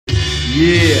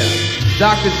Yeah,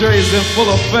 Dr. Dre is in full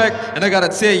effect, and I gotta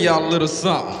tell y'all a little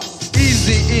something.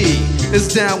 Eazy-E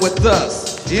is down with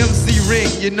us. MC Ring,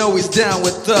 you know he's down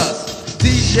with us.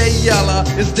 DJ Yella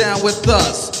is down with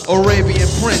us. Arabian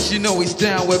Prince, you know he's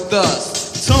down with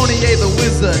us. Tony A the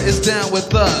Wizard is down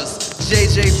with us.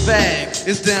 JJ Fag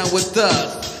is down with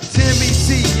us. Timmy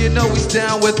T, you know he's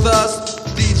down with us.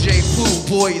 DJ Pooh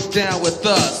Boy is down with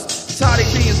us. Toddy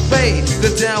B and Spade,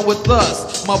 they're down with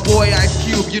us. My boy Ice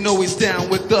Cube, you know he's down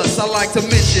with us. I like to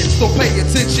mention, so pay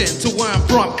attention to where I'm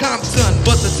from, Compton,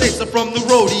 but the tapes are from the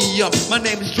Roadium. My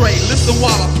name is Dre, listen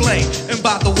while I play. And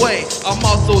by the way, I'm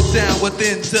also down with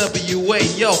NWA.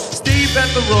 Yo, Steve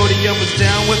at the Roadium is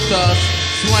down with us.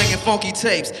 Slanging funky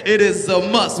tapes, it is a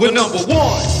must. We're number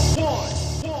one.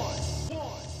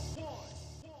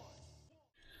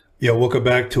 Yo, welcome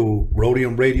back to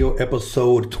Roadium Radio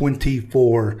episode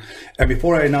 24. And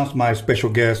before I announce my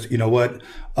special guest, you know what?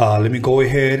 Let me go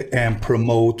ahead and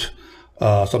promote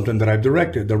something that I've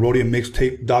directed. The Roadium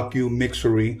Mixtape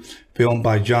Docu-Mixery, filmed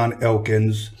by John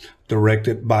Elkins,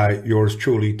 directed by yours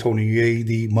truly, Tony A,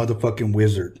 the motherfucking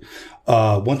wizard.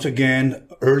 Once again,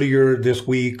 earlier this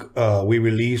week, we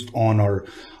released on our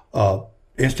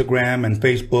Instagram and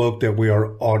Facebook that we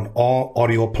are on all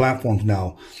audio platforms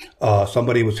now.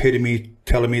 Somebody was hitting me,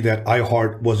 telling me that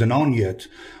iHeart wasn't on yet.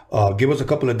 Give us a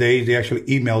couple of days. They actually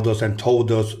emailed us and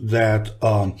told us that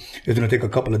it's going to take a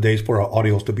couple of days for our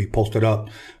audios to be posted up.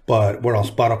 But we're on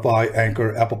Spotify,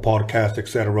 Anchor, Apple Podcasts,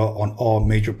 etc. on all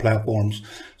major platforms.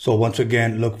 So once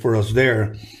again, look for us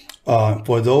there.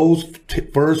 For those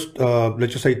first,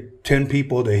 let's just say 10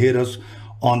 people that hit us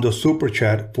on the super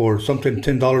chat for something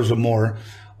 $10 or more,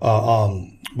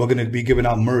 we're going to be giving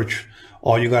out merch.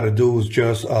 All you got to do is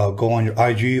just go on your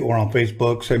IG or on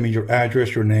Facebook, send me your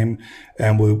address, your name,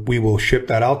 and we will ship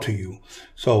that out to you.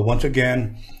 So once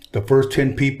again, the first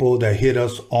 10 people that hit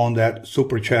us on that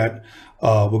super chat,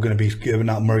 we're going to be giving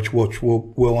out merch, which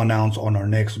we'll announce on our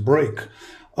next break.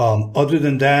 Other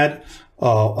than that,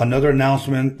 another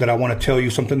announcement that I want to tell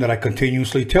you, something that I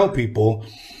continuously tell people,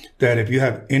 that if you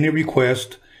have any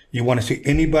request, you want to see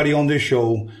anybody on this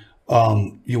show,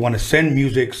 you want to send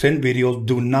music, send videos,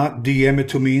 do not DM it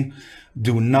to me.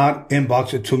 Do not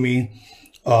inbox it to me.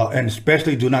 And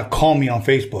especially do not call me on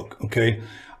Facebook. Okay.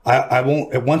 I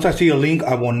won't, once I see a link,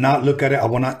 I will not look at it. I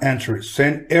will not answer it.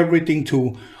 Send everything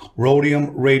to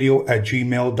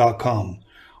rodiumradio@gmail.com.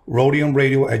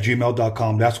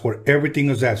 rodiumradio@gmail.com. That's where everything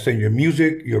is at. Send your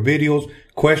music, your videos,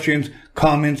 questions,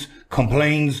 comments,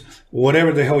 complaints,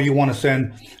 whatever the hell you want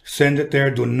to send it there.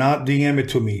 Do not DM it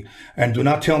to me. And do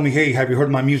not tell me, hey, have you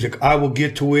heard my music? I will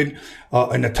get to it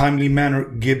in a timely manner.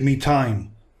 Give me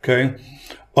time. Okay.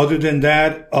 Other than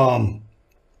that,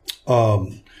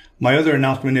 my other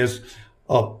announcement is,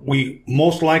 we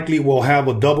most likely will have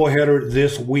a doubleheader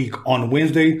this week. On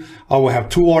Wednesday, I will have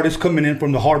 2 artists coming in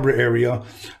from the Harbor area.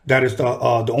 That is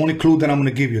the only clue that I'm going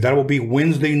to give you. That will be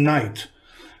Wednesday night.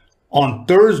 On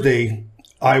Thursday,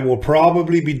 I will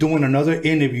probably be doing another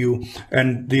interview.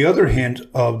 And the other hint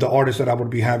of the artist that I would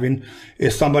be having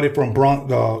is somebody from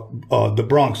the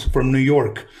Bronx, from New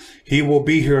York. He will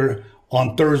be here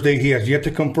on Thursday. He has yet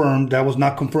to confirm. That was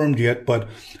not confirmed yet, but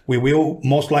we will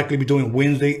most likely be doing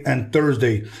Wednesday and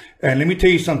Thursday. And let me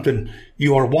tell you something.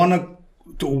 You are gonna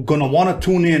want to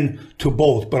tune in to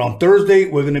both. But on Thursday,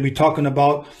 we're going to be talking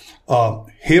about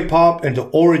hip hop and the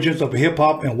origins of hip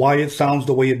hop and why it sounds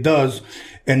the way it does.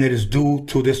 And it is due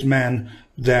to this man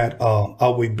that I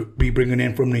will be bringing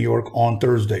in from New York on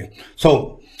Thursday.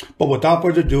 So, but without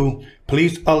further ado,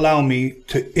 please allow me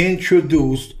to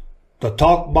introduce the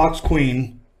Talk Box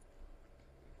Queen,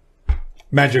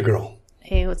 Magic Girl.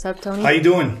 Hey, what's up, Tony? How you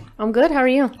doing? I'm good. How are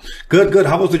you? Good, good.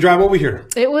 How was the drive over here?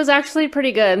 It was actually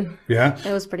pretty good. Yeah?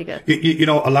 It was pretty good. You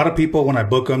know, a lot of people, when I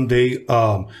book them, they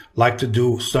like to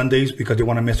do Sundays because they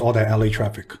want to miss all that LA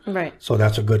traffic. Right. So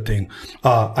that's a good thing.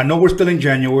 I know we're still in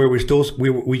January. We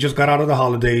just got out of the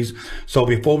holidays. So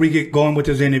before we get going with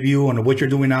this interview and what you're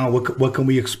doing now, what can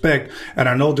we expect? And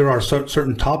I know there are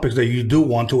certain topics that you do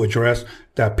want to address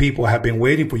that people have been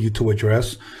waiting for you to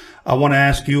address. I want to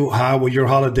ask you, how were your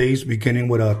holidays, beginning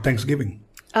with Thanksgiving?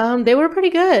 They were pretty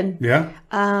good. Yeah.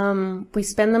 We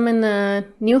spent them in the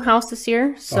new house this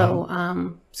year, so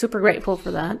super grateful for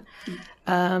that.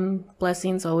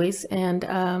 Blessings always, and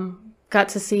got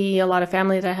to see a lot of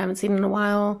family that I haven't seen in a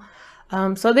while.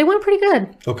 So they went pretty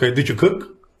good. Okay. Did you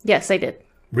cook? Yes, I did.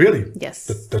 Really? Yes.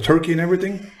 The turkey and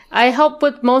everything? I helped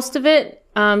with most of it.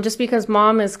 Just because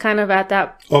mom is kind of at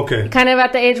that, kind of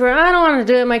at the age where I don't want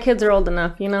to do it. My kids are old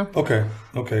enough, you know? Okay.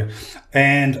 Okay.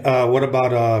 And, what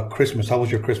about, Christmas? How was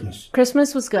your Christmas?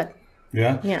 Christmas was good.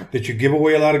 Yeah. Yeah. Did you give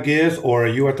away a lot of gifts, or are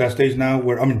you at that stage now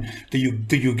where do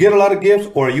you get a lot of gifts,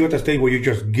 or are you at the stage where you're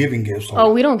just giving gifts?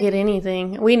 Oh, we don't get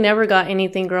anything. We never got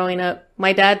anything growing up.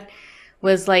 My dad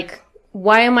was like,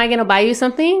 "Why am I going to buy you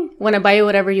something when I buy you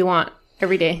whatever you want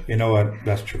every day?" You know what?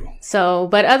 That's true. So,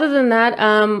 but other than that,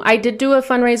 I did do a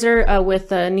fundraiser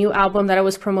with a new album that I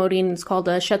was promoting. It's called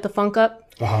Shut the Funk Up.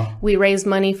 We raised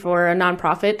money for a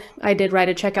nonprofit. I did write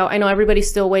a check out. I know everybody's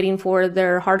still waiting for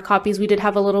their hard copies. We did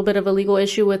have a little bit of a legal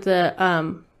issue with the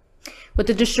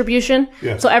distribution.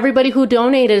 Yes. So everybody who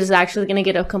donated is actually going to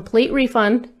get a complete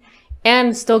refund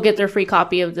and still get their free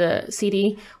copy of the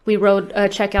CD. We wrote a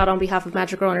check out on behalf of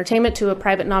Magic Girl Entertainment to a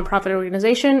private nonprofit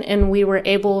organization, and we were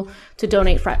able to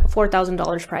donate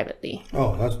 $4,000 privately.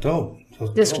 Oh, that's dope.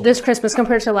 This Christmas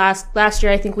compared to last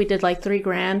year, I think we did like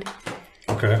 $3,000.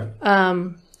 Okay.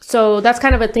 So that's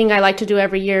kind of a thing I like to do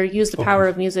every year. Use the power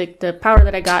of music, the power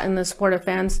that I got in the support of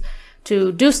fans,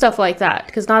 to do stuff like that,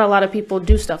 because not a lot of people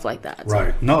do stuff like that. So.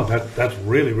 Right. No, that's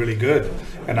really, really good,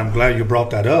 and I'm glad you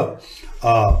brought that up.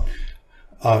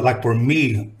 Like for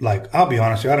me, like I'll be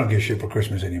honest, I don't give shit for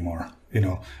Christmas anymore. You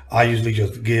know, I usually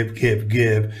just give.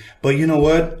 But you know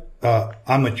what?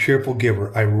 I'm a cheerful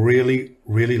giver. I really,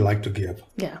 really like to give.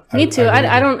 Yeah, me too.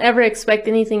 I don't ever expect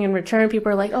anything in return.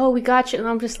 People are like, "Oh, we got you," and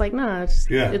I'm just like, "Nah,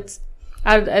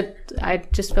 I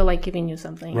just feel like giving you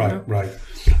something." Right, you know? right.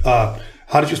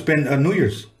 How did you spend New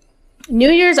Year's?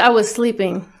 New Year's, I was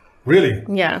sleeping. Really?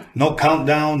 Yeah. No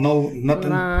countdown, no nothing.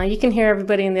 Nah, you can hear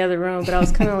everybody in the other room, but I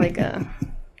was kind of like,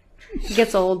 it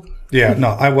gets old. Yeah,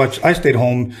 no, I stayed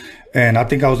home, and I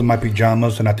think I was in my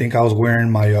pajamas, and I think I was wearing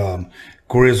my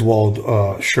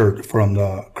Griswold shirt from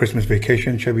the Christmas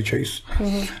Vacation, Chevy Chase.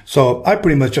 Mm-hmm. So I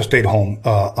pretty much just stayed home.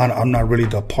 I'm not really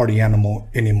the party animal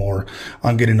anymore.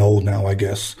 I'm getting old now, I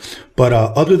guess. But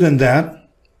other than that,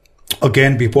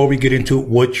 again, before we get into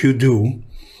what you do,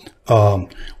 I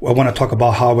want to talk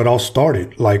about how it all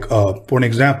started. Like, for an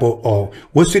example,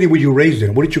 what city were you raised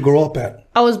in? Where did you grow up at?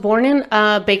 I was born in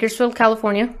Bakersfield,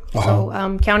 California,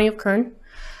 so County of Kern.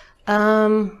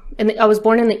 And I was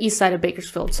born in the east side of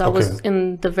Bakersfield, so I was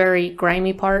in the very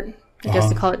grimy part. I guess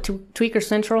they call it Tweaker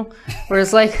Central, where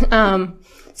it's like.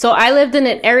 So I lived in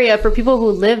an area, for people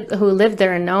who lived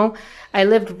there and know, I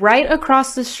lived right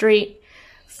across the street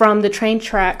from the train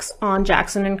tracks on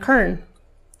Jackson and Kern.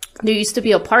 There used to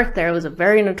be a park there. It was a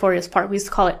very notorious park. We used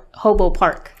to call it Hobo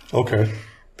Park. Okay.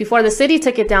 Before the city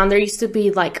took it down, there used to be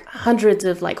like hundreds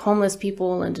of like homeless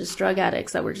people and just drug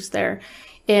addicts that were just there.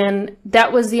 And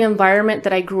that was the environment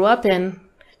that I grew up in,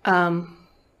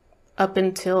 up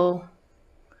until,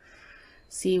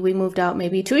 we moved out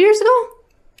maybe 2 years ago.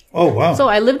 Oh, wow. So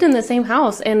I lived in the same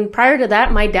house. And prior to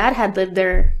that, my dad had lived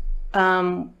there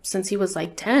since he was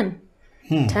like 10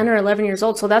 or 11 years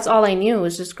old. So that's all I knew,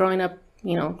 was just growing up,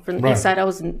 you know, from the east side. I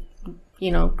was,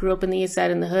 grew up in the east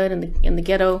side, in the hood, in the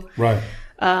ghetto. Right.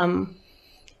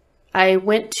 I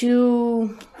went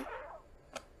to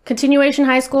continuation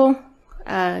high school.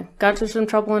 Got into some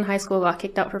trouble in high school, got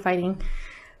kicked out for fighting.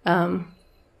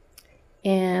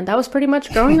 And that was pretty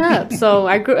much growing up. So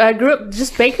I grew up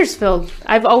just Bakersfield.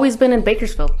 I've always been in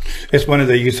Bakersfield. It's funny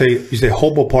that you say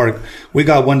Hobo Park. We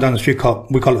got one down the street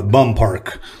we call it Bum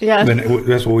Park. Yeah.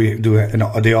 That's what we do. You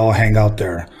know, they all hang out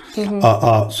there.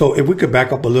 Mm-hmm. So if we could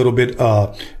back up a little bit,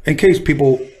 in case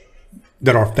people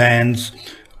that are fans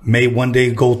may one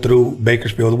day go through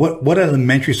Bakersfield, what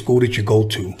elementary school did you go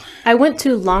to? I went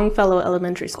to Longfellow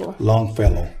Elementary School.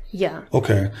 Longfellow. Yeah.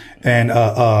 Okay. And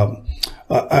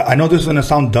I know this is going to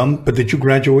sound dumb, but did you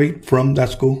graduate from that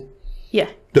school? Yeah.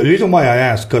 The reason why I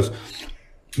asked, because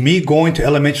me going to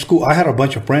elementary school, I had a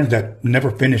bunch of friends that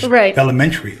never finished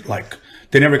elementary. Like,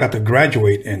 they never got to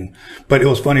graduate. But it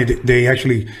was funny. They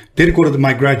actually did go to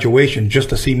my graduation just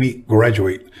to see me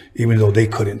graduate, even though they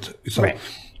couldn't. So,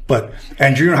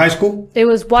 and junior high school? It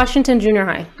was Washington Junior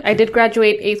High. I did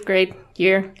graduate 8th grade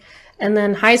year. And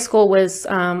then high school was,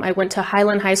 I went to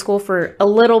Highland High School for a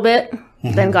little bit,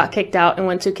 then got kicked out and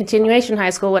went to continuation high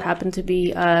school, what happened to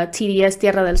be TDS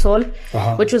Tierra del Sol,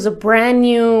 which was a brand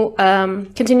new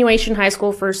continuation high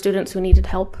school for students who needed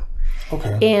help.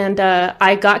 Okay. And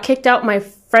I got kicked out my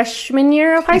freshman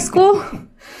year of high school.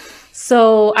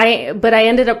 But I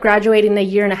ended up graduating a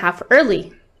year and a half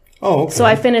early. Oh, okay. So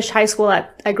I finished high school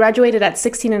I graduated at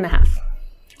 16 and a half.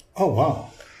 Oh, wow.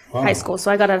 High school.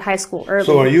 So I got out of high school early.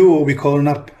 So are you what we call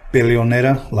una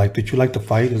peleonera? Like, did you like to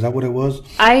fight? Is that what it was?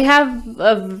 I had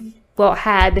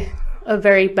a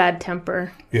very bad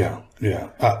temper. Yeah.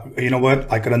 You know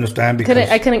what? I could understand because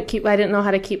I didn't know how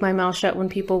to keep my mouth shut when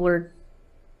people were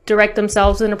direct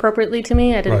themselves inappropriately to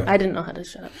me. I didn't know how to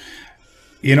shut up.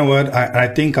 You know what? I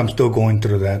think I'm still going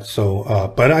through that.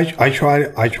 So, but I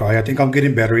try. I think I'm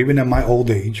getting better. Even at my old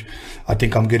age, I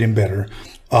think I'm getting better.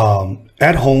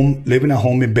 At home, living at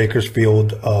home in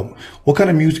Bakersfield, what kind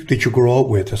of music did you grow up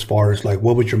with? As far as like,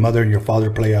 what would your mother and your father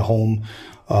play at home?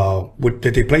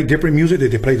 Did they play different music?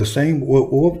 Did they play the same?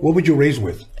 What would you raise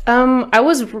with? I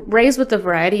was raised with a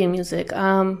variety of music.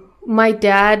 My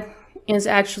dad is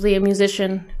actually a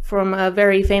musician from a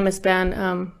very famous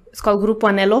band. It's called Grupo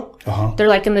Anhelo. They're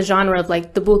like in the genre of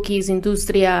like the Bookies,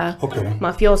 Industria,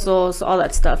 Mafiosos, all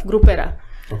that stuff. Grupera.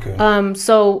 Okay.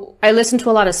 So I listen to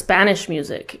a lot of Spanish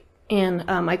music, and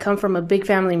I come from a big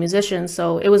family of musicians,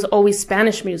 so it was always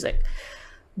Spanish music.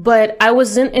 But I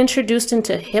wasn't introduced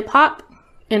into hip hop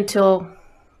until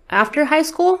after high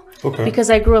school, because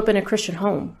I grew up in a Christian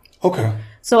home. Okay.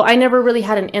 So I never really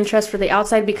had an interest for the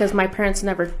outside because my parents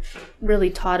never really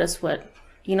taught us what,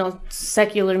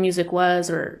 secular music was,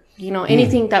 or,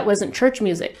 anything that wasn't church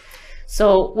music.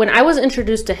 So when I was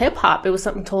introduced to hip hop, it was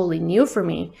something totally new for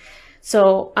me.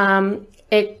 So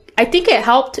I think it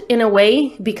helped in a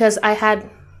way because I had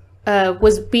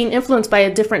was being influenced by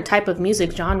a different type of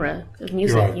music genre of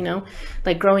music. Right.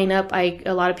 Like growing up,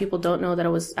 a lot of people don't know that I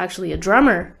was actually a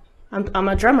drummer. I'm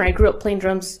a drummer. I grew up playing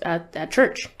drums at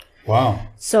church. Wow.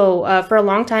 So for a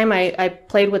long time, I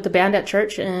played with the band at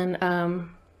church, and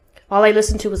all I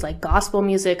listened to was like gospel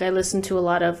music. I listened to a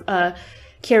lot of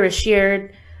Kira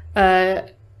Sheard,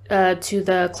 to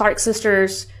the Clark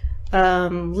Sisters,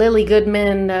 Lily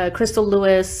Goodman, Crystal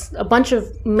Lewis, a bunch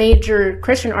of major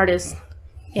Christian artists.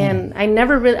 And I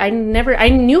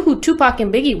knew who Tupac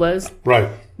and Biggie was. Right.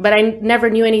 But I never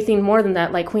knew anything more than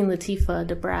that, like Queen Latifah,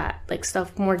 Da Brat, like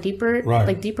stuff more deeper,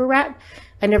 like deeper rap.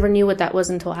 I never knew what that was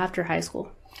until after high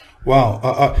school.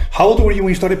 Wow. How old were you when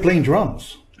you started playing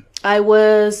drums? I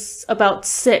was about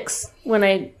 6 when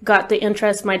I got the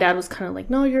interest. My dad was kind of like,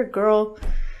 no, you're a girl,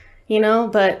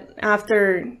 but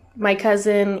after my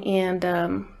cousin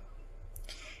and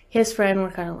his friend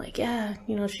were kind of like, yeah,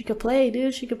 she could play,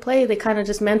 dude, she could play. They kind of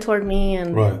just mentored me,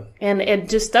 and it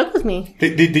just stuck with me.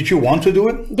 Did you want to do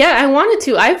it? Yeah, I wanted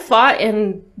to. I fought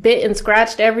and bit and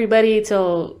scratched everybody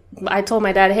till I told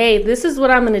my dad, hey, this is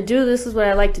what I'm going to do. This is what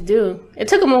I like to do. It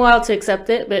took him a while to accept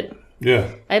it, but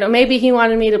yeah, maybe he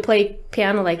wanted me to play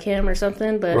piano like him or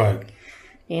something, but right.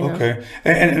 Okay.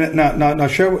 And now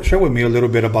share with me a little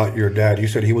bit about your dad. You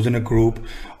said he was in a group.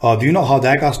 Do you know how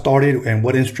that got started and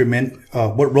what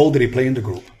what role did he play in the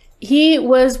group? He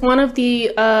was one of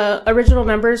the original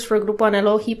members for Grupo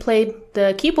Anhelo. He played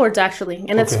the keyboards, actually.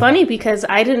 And it's funny because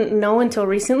I didn't know until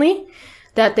recently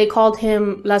that they called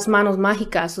him Las Manos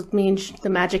Mágicas, which means the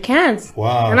magic hands.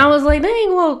 Wow. And I was like,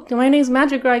 dang, well, my name's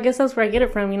Magic Girl. I guess that's where I get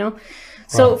it from,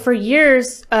 So for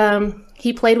years,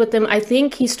 he played with them. I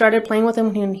think he started playing with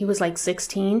them when he was like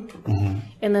 16. Mm-hmm.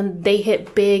 And then they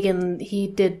hit big, and he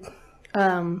did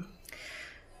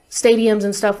stadiums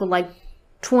and stuff with like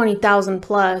 20,000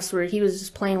 plus, where he was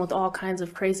just playing with all kinds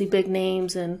of crazy big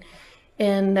names. And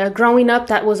growing up,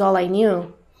 that was all I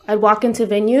knew. I'd walk into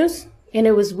venues, and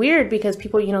it was weird because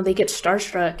people, they get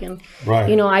starstruck, and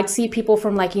I'd see people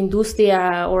from like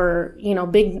Industria or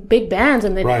big bands,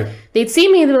 and they'd see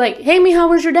me and they'd be like, "Hey, Mija,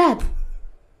 where's your dad?"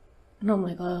 And I'm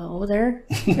like, "Oh, over there,"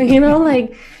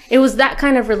 like it was that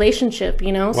kind of relationship,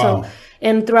 Wow. So,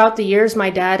 and throughout the years,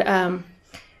 my dad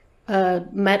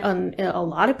met on a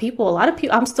lot of people.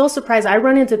 I'm still surprised. I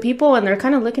run into people and they're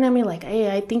kind of looking at me like, "Hey,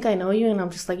 I think I know you," and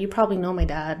I'm just like, "You probably know my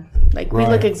dad. Like we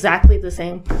look exactly the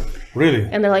same." Really?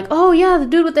 And they're like, "Oh yeah, the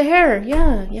dude with the hair.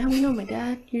 Yeah, we know my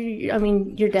dad.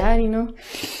 Your dad,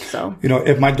 So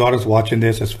if my daughter's watching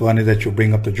this, it's funny that you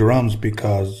bring up the drums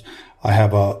because I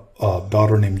have a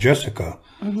daughter named Jessica,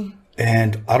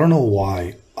 and I don't know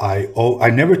why I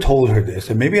never told her this,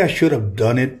 and maybe I should have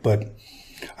done it, but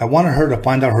I wanted her to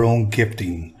find out her own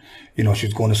gifting.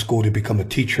 She's going to school to become a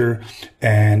teacher,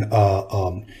 and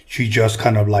she just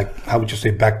kind of like, how would you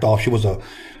say, backed off.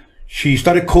 She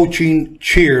started coaching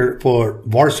cheer for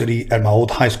varsity at my old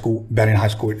high school, Banning High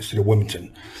School in the city of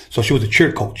Wilmington. So she was a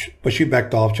cheer coach, but she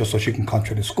backed off just so she can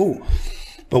concentrate in school.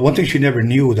 But one thing she never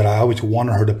knew that I always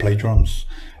wanted her to play drums,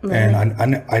 and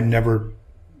I never,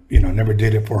 never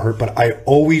did it for her. But I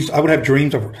would have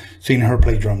dreams of seeing her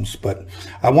play drums, but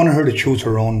I wanted her to choose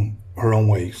her own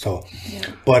way. So,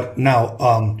 but now,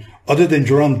 other than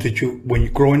drum, when you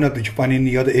growing up, did you find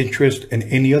any other interest in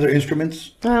any other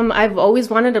instruments? I've always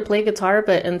wanted to play guitar,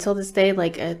 but until this day,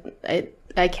 like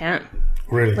I can't.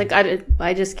 Really? Like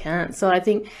I just can't. So I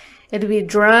think it'd be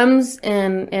drums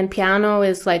and piano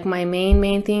is like my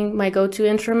main thing, my go-to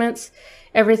instruments.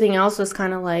 Everything else was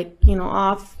kind of like,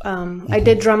 off. I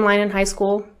did drumline in high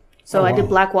school. So I did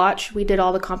Black Watch. We did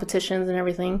all the competitions and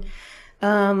everything.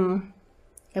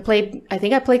 I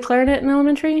think I played clarinet in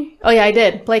elementary. Oh yeah, I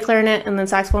did play clarinet and then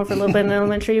saxophone for a little bit in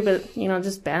elementary, but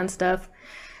just band stuff.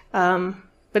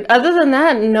 But other than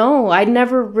that, no, I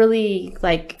never really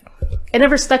it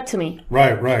never stuck to me.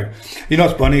 Right.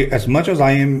 It's funny. As much as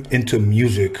I am into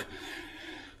music,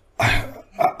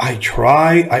 I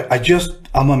try.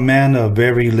 I'm a man of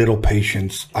very little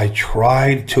patience. I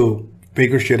tried to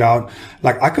figure shit out.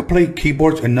 Like I could play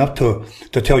keyboards enough to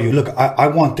tell you, look, I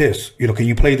want this. Can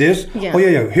you play this? Yeah. Oh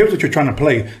yeah. Here's what you're trying to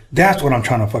play. That's what I'm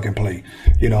trying to fucking play.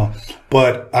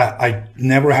 But I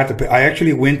never had to pay. I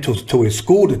actually went to a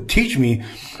school to teach me,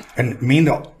 and me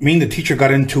and the teacher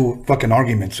got into fucking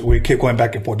arguments. We kept going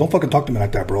back and forth. Don't fucking talk to me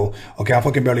like that, bro. Okay, I'm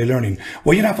fucking barely learning.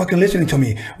 Well, you're not fucking listening to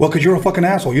me. Well, because you're a fucking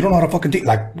asshole. You don't know how to fucking teach.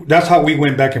 Like, that's how we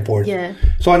went back and forth. Yeah.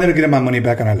 So I ended up getting my money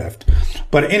back and I left.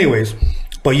 But anyways,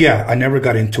 yeah, I never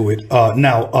got into it.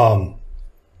 Now,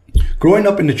 growing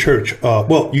up in the church,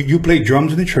 you played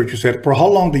drums in the church, you said. For how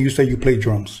long do you say you played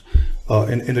drums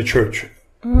in the church?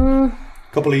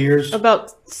 Couple of years?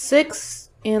 About 6,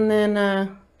 and then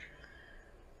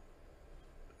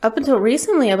up until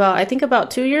recently, I think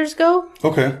about 2 years ago.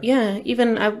 Okay. Yeah,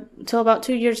 even till about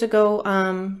 2 years ago.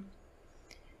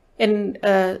 And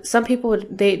some people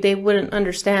they wouldn't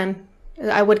understand.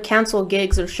 I would cancel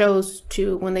gigs or shows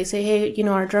when they say, hey,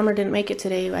 our drummer didn't make it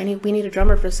today. We need a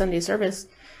drummer for Sunday service.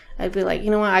 I'd be like,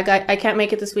 what, I can't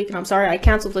make it this week, and I'm sorry. I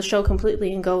canceled the show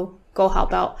completely and go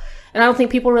help out. And I don't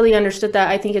think people really understood that.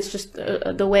 I think it's just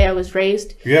the way I was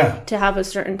raised. Yeah. To have a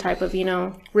certain type of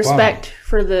respect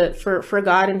for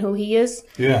God and who He is.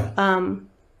 Yeah.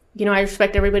 I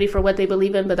respect everybody for what they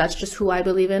believe in, but that's just who I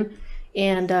believe in.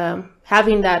 And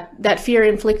having that fear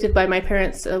inflicted by my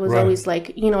parents was always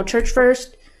like, church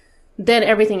first, then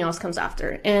everything else comes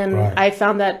after. And I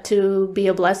found that to be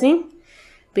a blessing,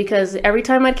 because every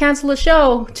time I'd cancel a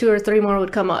show, 2 or 3 more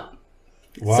would come up.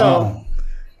 Wow. So,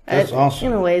 that's awesome.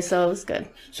 In a way, so it was good.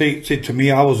 See, to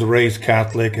me, I was raised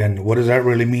Catholic, and what does that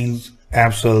really mean?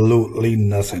 Absolutely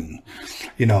nothing.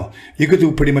 You could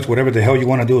do pretty much whatever the hell you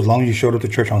want to do as long as you showed up to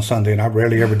church on Sunday, and I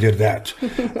rarely ever did that.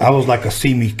 I was like a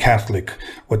see me Catholic.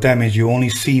 What that means, you only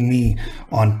see me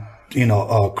on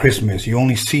Christmas. You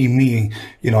only see me,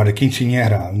 at a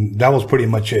quinceañera. And that was pretty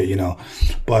much it,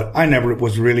 But I never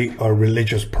was really a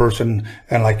religious person.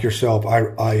 And like yourself,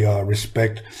 I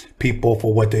respect people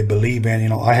for what they believe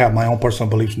in. I have my own personal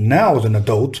beliefs now as an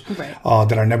adult,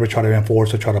 that I never try to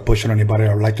enforce or try to push on anybody.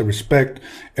 I like to respect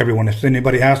everyone. If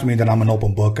anybody asks me, then I'm an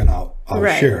open book and I'll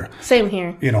share. Same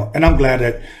here. And I'm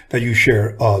glad that you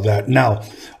share that. Now,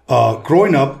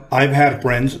 growing up, I've had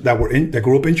friends that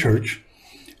grew up in church,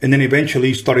 and then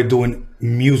eventually started doing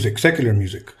music, secular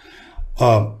music.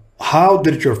 How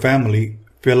did your family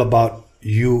feel about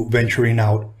you venturing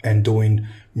out and doing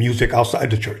music outside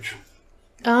the church?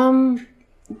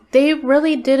 They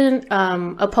really didn't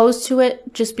oppose to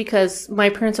it, just because my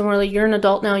parents are more like, you're an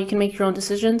adult now, you can make your own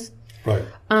decisions. Right.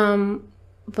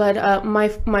 But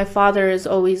my father is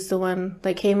always the one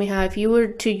like, hey, Mija, if you were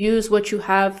to use what you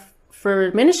have for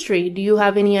ministry, do you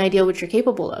have any idea what you're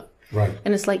capable of? Right.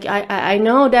 And it's like, I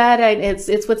know, Dad,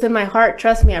 it's within my heart.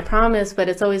 Trust me, I promise. But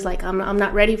it's always like, I'm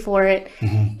not ready for it.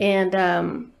 Mm-hmm.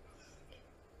 And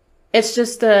it's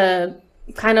just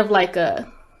kind of like a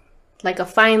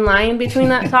fine line between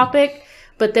that topic.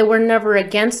 But they were never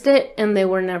against it, and they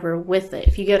were never with it,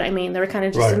 if you get what I mean. They were kind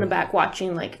of just in the back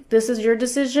watching, like, this is your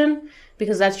decision,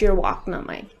 because that's your walk, not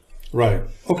mine. Right.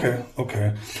 Okay.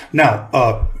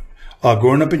 Now,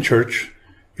 growing up in church,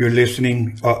 you're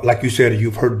listening, like you said,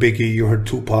 you've heard Biggie, you heard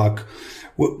Tupac.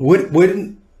 What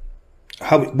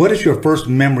is your first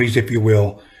memories, if you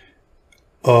will,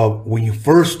 when you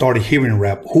first started hearing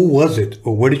rap? Who was it,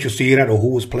 or where did you see it at, or who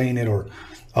was playing it, or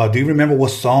do you remember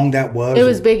what song that was? It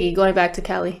was Biggie, Going Back to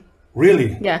Cali.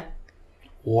 Really? Yeah.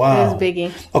 Wow. It was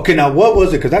Biggie. Okay, now what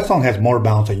was it? Because that song has more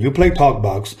bounce, and you play talk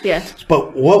box. Yeah.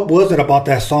 But what was it about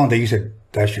that song that you said,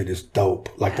 that shit is dope?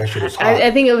 Like, that shit is hot. I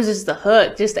think it was just the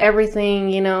hook, just everything,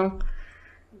 Really?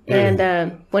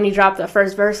 And when he dropped the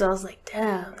first verse, I was like,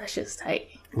 damn, that shit's tight.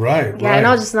 Right. Yeah, and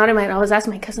I was just nodding my head. I was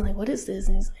asking my cousin, like, what is this?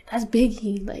 And he's like, that's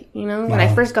Biggie. Like, when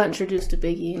I first got introduced to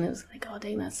Biggie, and it was like, oh,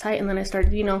 dang, that's tight. And then I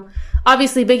started,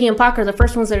 obviously Biggie and Pac are the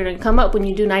first ones that are going to come up when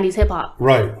you do 90s hip hop.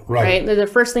 Right. They're the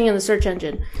first thing in the search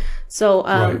engine. So,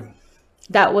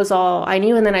 that was all I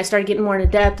knew. And then I started getting more into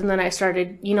depth. And then I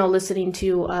started, listening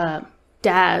to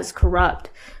Daz, Corrupt.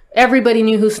 Everybody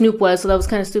knew who Snoop was, so that was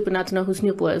kind of stupid not to know who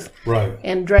Snoop was. Right.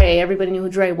 And Dre, everybody knew who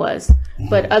Dre was. Mm-hmm.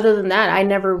 But other than that, I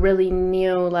never really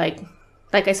knew, like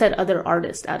I said, other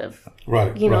artists out of,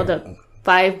 the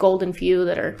 5 golden few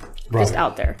that are just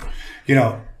out there.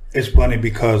 It's funny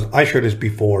because I shared this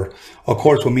before. Of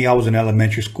course, with me, I was in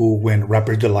elementary school when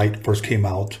Rapper's Delight first came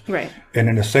out. Right. And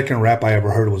then the second rap I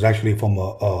ever heard was actually from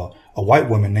a white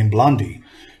woman named Blondie.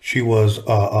 She was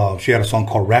she had a song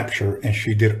called Rapture, and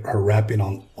she did her rapping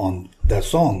on that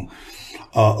song.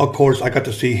 Of course, I got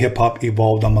to see hip hop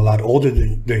evolve. I'm a lot older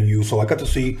than you, so I got to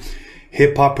see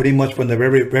hip hop pretty much from the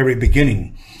very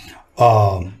beginning.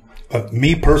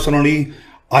 Me personally,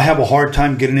 I have a hard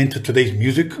time getting into today's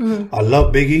music. Mm-hmm. I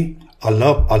love Biggie. I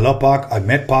love Pac. I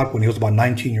met Pac when he was about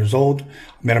 19 years old. I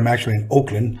met him actually in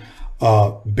Oakland.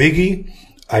 Biggie,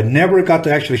 I never got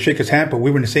to actually shake his hand, but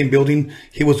we were in the same building.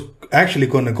 He was actually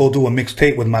going to go do a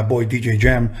mixtape with my boy DJ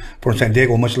Jam from San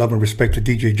Diego. Much love and respect to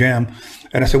DJ Jam.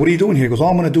 And I said, what are you doing here? He goes, oh,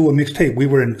 I'm going to do a mixtape. We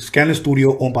were in Scanlon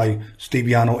Studio owned by Steve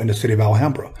Yano in the city of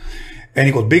Alhambra. And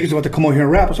he goes, Biggie's about to come over here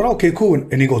and rap. I said, okay, cool.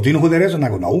 And he goes, do you know who that is? And I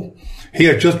go, no. He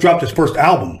had just dropped his first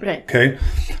album. Right. Okay.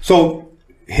 So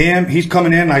he's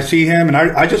coming in, I see him, and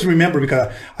I just remember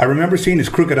because I remember seeing his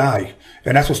crooked eye,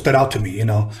 and that's what stood out to me, you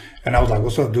know. And I was like,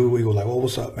 what's up, dude? He was like, oh,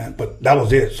 what's up, man? But that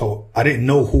was it. So I didn't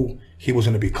know who he was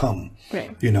going to become.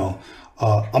 Right. You know,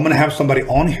 I'm going to have somebody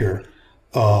on here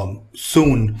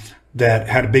soon that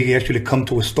had Biggie actually come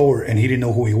to his store, and he didn't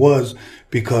know who he was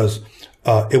because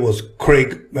it was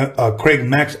Craig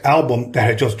Mack's album that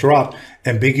had just dropped,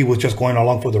 and Biggie was just going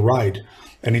along for the ride,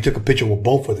 and he took a picture with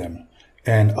both of them,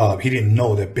 and he didn't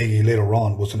know that Biggie later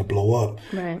on was going to blow up.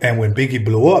 Right. And when Biggie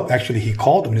blew up, actually he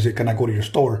called him and he said, "Can I go to your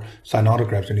store, sign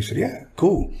autographs?" And he said, "Yeah,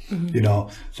 cool." Mm-hmm. You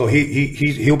know, so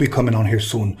he'll be coming on here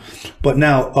soon. But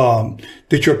now,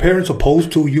 did your parents oppose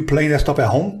to you playing that stuff at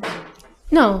home?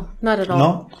 No, not at all.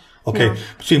 No. Okay. No.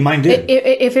 See, mine did.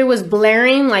 If it was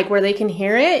blaring, like where they can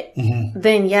hear it, mm-hmm.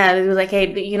 then yeah, it was like,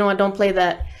 hey, you know what, don't play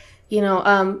that, you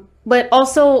know. But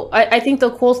also, I think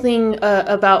the cool thing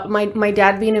about my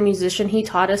dad being a musician, he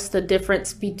taught us the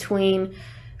difference between,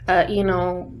 you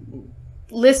know,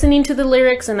 listening to the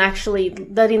lyrics and actually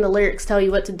letting the lyrics tell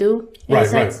you what to do, in a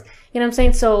sense. Right. You know what I'm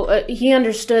saying? So he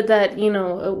understood that, you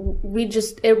know,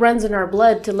 it runs in our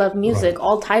blood to love music, right.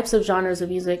 All types of genres of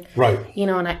music. Right. You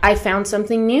know, and I found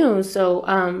something new. So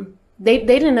they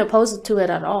didn't oppose to it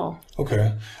at all.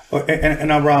 Okay.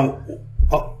 And around,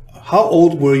 how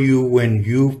old were you when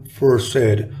you first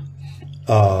said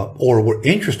or were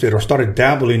interested or started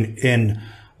dabbling in,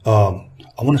 I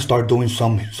want to start doing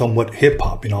somewhat hip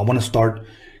hop, you know, I want to start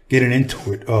getting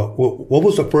into it. What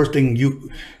was the first thing you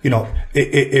know,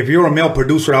 if you're a male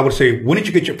producer, I would say, when did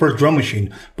you get your first drum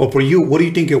machine? But for you, what do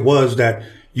you think it was that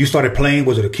you started playing?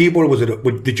 Was it a keyboard?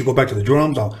 Did you go back to the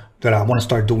drums? Or that I want to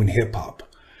start doing hip hop,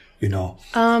 you know?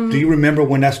 Do you remember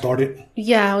when that started?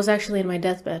 Yeah, I was actually in my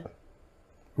deathbed.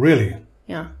 Really?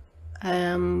 Yeah.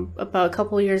 About a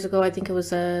couple of years ago, I think it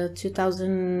was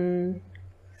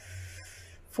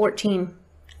 2014.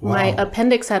 Wow. My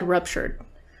appendix had ruptured.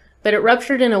 But it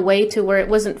ruptured in a way to where it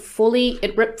wasn't fully,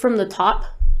 it ripped from the top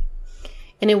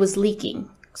and it was leaking.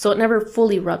 So it never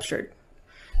fully ruptured.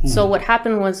 So what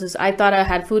happened was I thought I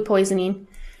had food poisoning.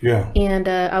 Yeah. And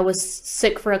I was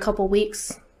sick for a couple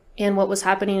weeks. And what was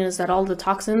happening is that all the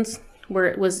toxins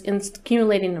it was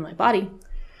accumulating in my body.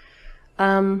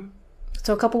 So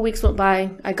a couple weeks went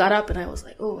by. I got up and I was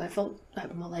like, oh, I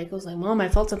was like, Mom, I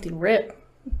felt something rip.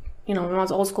 You know, when I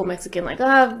was old school Mexican, like,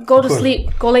 go to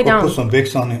sleep, go lay down. Put some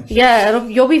Vicks on it. Yeah,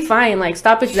 you'll be fine. Like,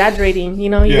 stop exaggerating. You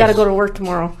know, you got to go to work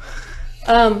tomorrow.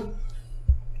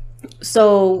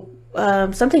 So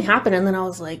something happened, and then I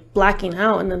was like blacking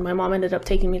out, and then my mom ended up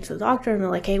taking me to the doctor, and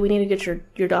they're like, hey, we need to get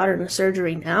your daughter into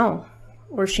surgery now,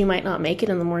 or she might not make it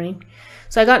in the morning.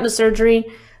 So I got into surgery.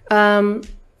 So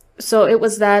it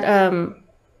was that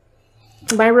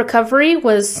my recovery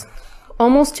was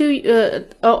almost 2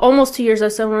 years. I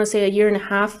want to say a year and a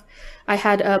half. I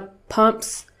had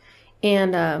pumps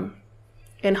and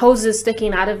hoses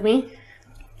sticking out of me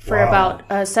for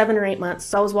about 7 or 8 months.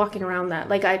 So I was walking around that.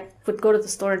 Like, I would go to the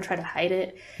store and try to hide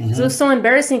it. Mm-hmm. So it was so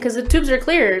embarrassing because the tubes are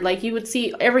clear. Like, you would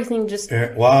see everything just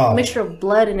a mixture of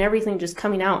blood and everything just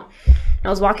coming out. And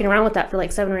I was walking around with that for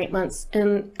like 7 or 8 months.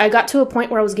 And I got to a point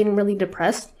where I was getting really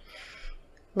depressed.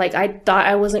 Like, I thought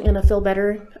I wasn't going to feel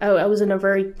better. I was in a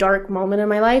very dark moment in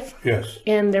my life. Yes.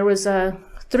 And there was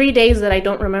 3 days that I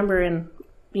don't remember. And,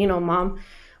 you know, mom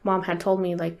had told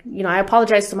me, like, you know, I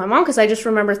apologized to my mom because I just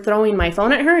remember throwing my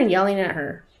phone at her and yelling at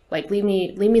her. Like, leave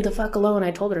me the fuck alone.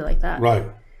 I told her like that. Right.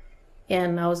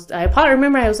 And I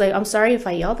remember I was like, I'm sorry if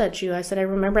I yelled at you. I said, I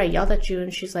remember I yelled at you.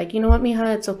 And she's like, you know what,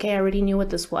 mija, it's okay. I already knew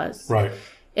what this was. Right.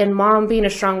 And Mom, being a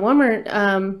strong woman,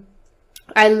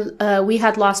 we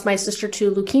had lost my sister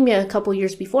to leukemia a couple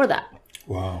years before that.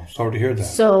 Wow. Sorry to hear that.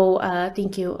 So,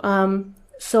 thank you.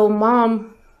 So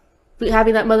Mom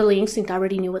having that motherly instinct, I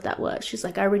already knew what that was. She's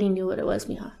like, I already knew what it was,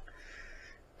 mija.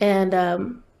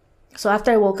 And so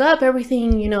after I woke up,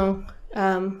 everything, you know,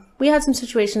 we had some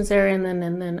situations there, and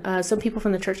then some people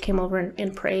from the church came over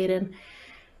and prayed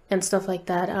and stuff like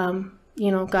that.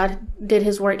 You know, God did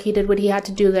his work. He did what he had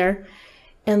to do there.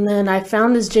 And then I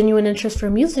found this genuine interest for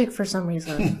music for some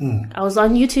reason. I was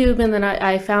on YouTube, and then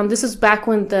I found, this is back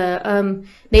when the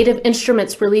Native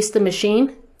Instruments released the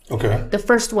machine. Okay. The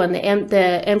first one, the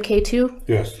MK2.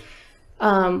 Yes.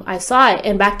 I saw it,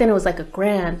 and back then it was like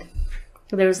 $1,000.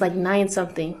 There was like 9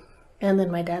 something. And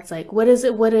then my dad's like, what is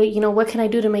it? What can I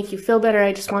do to make you feel better?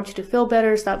 I just want you to feel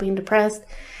better. Stop being depressed.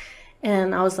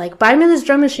 And I was like, buy me this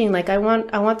drum machine. Like, I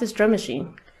want this drum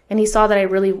machine. And he saw that I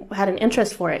really had an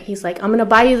interest for it. He's like, I'm going to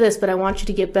buy you this, but I want you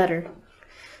to get better.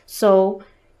 So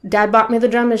Dad bought me the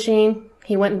drum machine.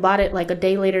 He went and bought it like a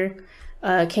day later.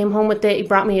 Came home with it. He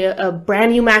brought me a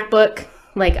brand new MacBook.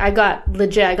 Like, I got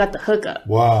the hookup.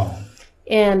 Wow.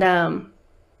 And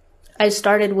I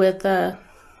started with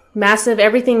massive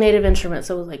everything Native Instruments.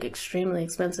 So it was like extremely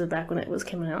expensive back when it was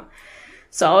coming out.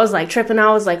 So I was like tripping.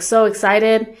 I was like so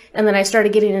excited. And then I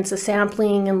started getting into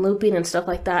sampling and looping and stuff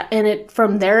like that. And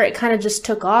from there, it kind of just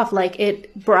took off. Like,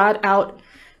 it brought out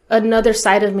another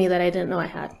side of me that I didn't know I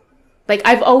had. Like,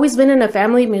 I've always been in a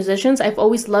family of musicians. I've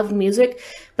always loved music,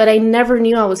 but I never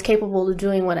knew I was capable of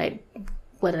doing what I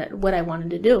wanted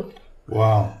to do.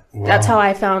 Wow. That's how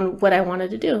I found what I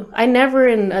wanted to do. I never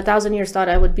in 1,000 years thought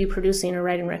I would be producing or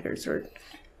writing records.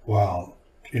 Wow.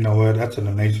 You know what? That's an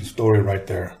amazing story right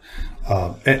there.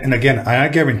 And again, I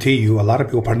guarantee you, a lot of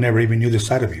people probably never even knew this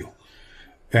side of you.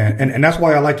 And that's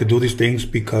why I like to do these things,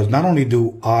 because not only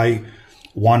do I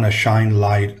want to shine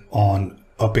light on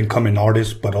up and coming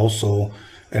artists, but also,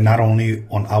 and not only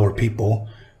on our people,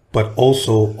 but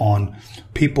also on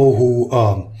people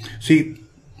who, see,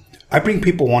 I bring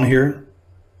people on here,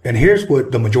 and here's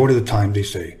what the majority of the time they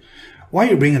say: why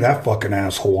are you bringing that fucking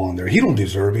asshole on there? He don't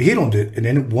deserve it. He don't. And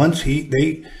then once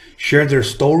they share their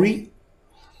story,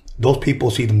 those people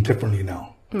see them differently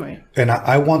now. Right. And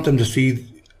I want them to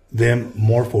see them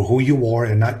more for who you are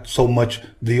and not so much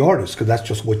the artist, because that's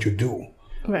just what you do.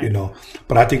 Right. You know.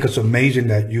 But I think it's amazing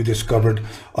that you discovered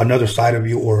another side of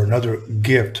you or another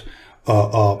gift,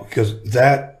 because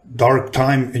that dark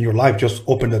time in your life just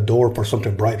opened the door for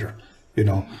something brighter. You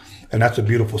know, and that's a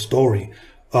beautiful story.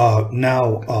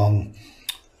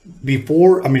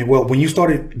 Before, when you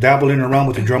started dabbling around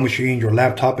with the drum machine, your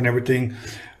laptop and everything,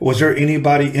 was there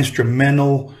anybody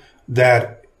instrumental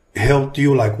that helped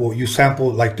you? Like, well, you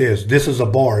sampled like this is a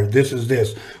bar, this is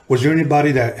this. Was there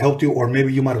anybody that helped you, or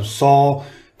maybe you might have saw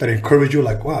that encouraged you,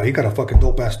 like, wow, he got a fucking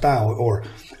dope ass style, or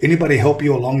anybody help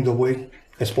you along the way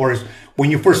as far as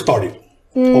when you first started?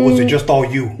 Or was it just all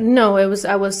you? No, I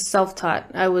was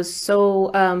self-taught. I was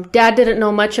so, Dad didn't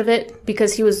know much of it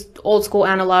because he was old school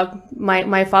analog.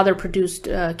 My father produced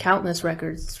countless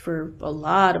records for a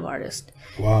lot of artists.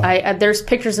 Wow. There's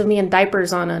pictures of me in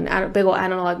diapers on a big old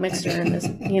analog mixer and this,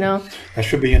 you know. That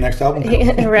should be your next album.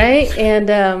 Right?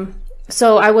 And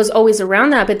so I was always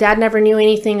around that, but Dad never knew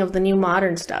anything of the new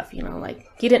modern stuff, you know, like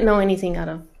he didn't know anything out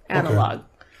of analog. Okay.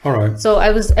 All right. So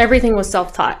everything was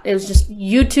self-taught. It was just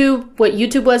YouTube, what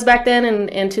YouTube was back then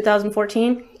in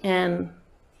 2014, and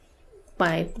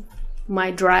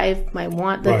my drive, my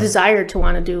want, the desire to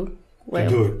want to do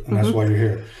it. And that's why you're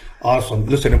here. Awesome.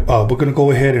 Listen, we're going to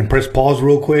go ahead and press pause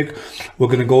real quick. We're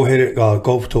going to go ahead and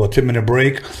go to a 10-minute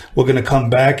break. We're going to come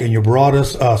back, and you brought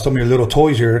us some of your little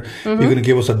toys here. You're going to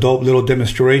give us a dope little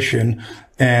demonstration,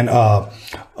 and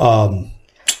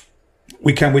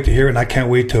we can't wait to hear it, and I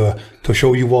can't wait to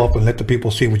show you off and let the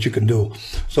people see what you can do.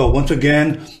 So once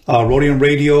again, Roadium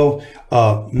Radio,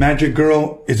 Magic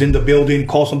Girl is in the building.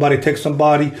 Call somebody, text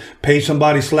somebody, pay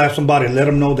somebody, slap somebody, let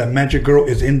them know that Magic Girl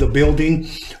is in the building.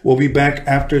 We'll be back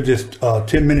after this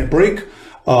 10-minute break.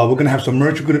 We're going to have some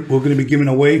merch we're going to be giving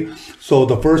away. So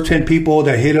the first 10 people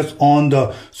that hit us on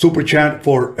the super chat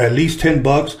for at least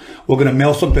 $10, we're going to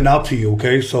mail something out to you.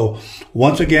 Okay. So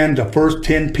once again, the first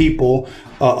 10 people,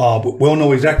 we'll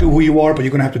know exactly who you are, but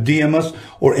you're going to have to DM us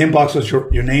or inbox us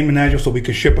your name and address so we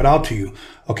can ship it out to you.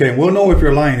 Okay. And we'll know if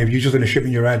you're lying, if you're just going to ship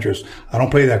me your address. I don't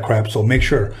play that crap. So make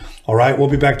sure. All right. We'll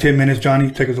be back 10 minutes.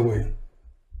 Johnny, take us away.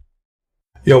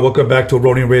 Yo, welcome back to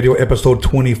Roadium Radio episode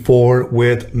 24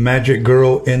 with Magic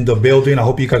Girl in the building. I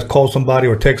hope you guys call somebody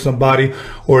or text somebody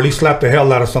or at least slap the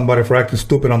hell out of somebody for acting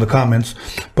stupid on the comments,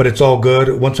 but it's all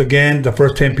good. Once again, the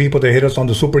first 10 people that hit us on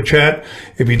the super chat,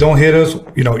 if you don't hit us,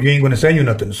 you ain't going to send you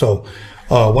nothing. So,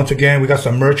 once again, we got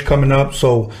some merch coming up.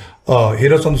 So,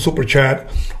 hit us on the super chat.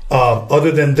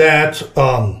 Other than that,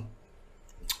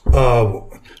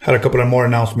 had a couple of more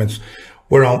announcements.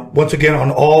 We're on, once again, on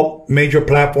all major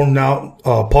platforms now,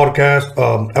 podcast,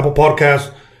 Apple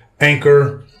Podcasts,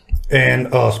 Anchor, and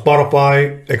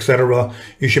Spotify, etc.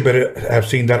 You should better have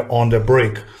seen that on the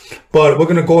break. But we're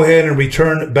going to go ahead and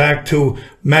return back to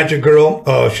Magic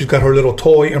Girl. She's got her little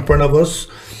toy in front of us.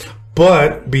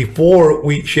 But before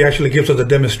she actually gives us a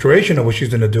demonstration of what she's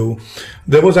going to do,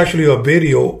 there was actually a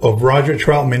video of Roger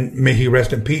Troutman, may he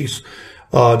rest in peace,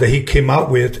 that he came out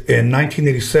with in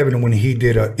 1987 when he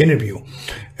did an interview.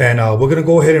 And we're going to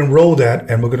go ahead and roll that,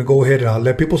 and we're going to go ahead and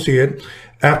let people see it.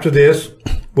 After this,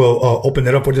 we'll open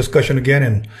it up for discussion again,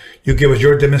 and you give us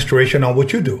your demonstration on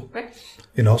what you do. Right.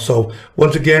 You know, so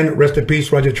once again, rest in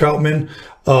peace, Roger Troutman.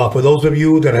 For those of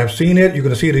you that have seen it, you're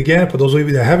going to see it again. For those of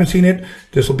you that haven't seen it,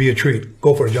 this will be a treat.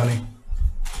 Go for it, Johnny.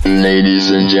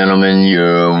 Ladies and gentlemen,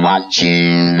 you're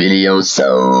watching Video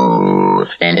Soul,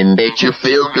 and it makes you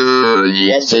feel good.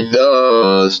 Yes, it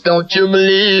does. Don't you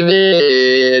believe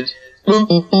it? But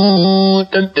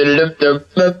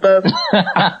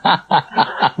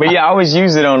yeah, I always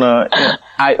use it on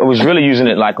I was really using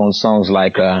it like on songs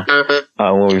like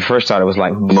when we first started, it was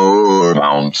like more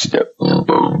bounce,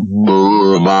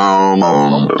 more bounce,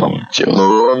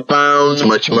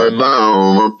 much more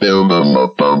bounce,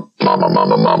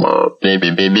 mama, baby.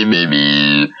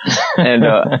 And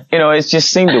you know, it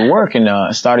just seemed to work,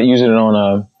 and started using it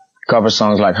on cover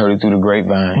songs like "Heard It Through the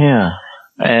Grapevine." Yeah.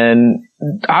 And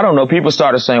I don't know, people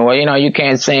started saying, well, you know, you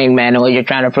can't sing, man, what you're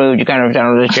trying to prove, you kind of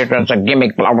this shit, that's a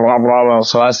gimmick, blah, blah, blah, blah.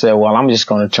 So I said, well, I'm just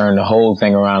going to turn the whole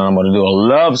thing around, and I'm going to do a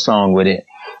love song with it.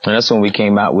 And that's when we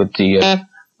came out with the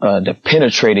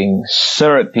penetrating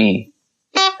syrupy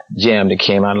jam that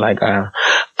came out like, oh,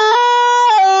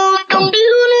 computer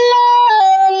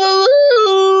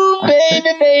love,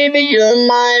 baby, you're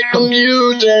my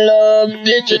computer love,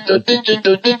 digital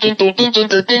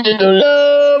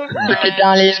love. Look it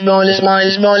down, it's more, yes,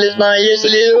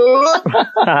 little.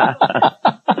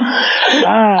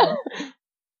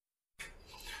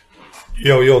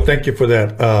 Yo, thank you for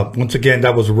that. Once again,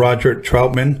 that was Roger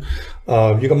Troutman.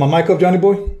 You got my mic up, Johnny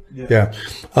boy? Yeah.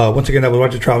 Once again, that was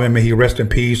Roger Troutman. May he rest in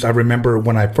peace. I remember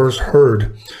when I first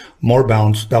heard More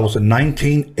Bounce, that was in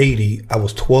 1980. I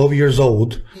was 12 years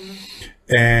old.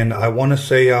 And I want to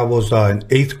say I was in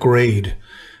 8th grade.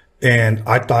 And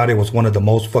I thought it was one of the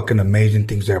most fucking amazing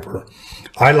things ever.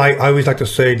 I always like to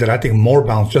say that I think More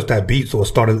Bounce, just that beat, so it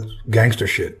started gangster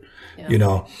shit. Yeah. You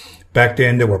know, back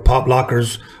then there were pop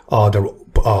lockers, and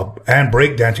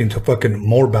breakdancing to fucking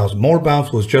More Bounce. More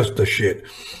Bounce was just the shit.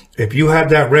 If you had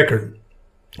that record,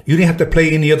 you didn't have to play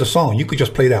any other song. You could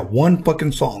just play that one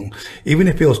fucking song. Even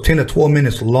if it was 10 to 12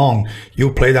 minutes long,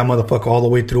 you play that motherfucker all the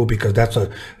way through, because that's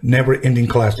a never ending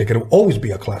classic. It'll always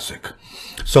be a classic.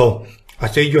 So I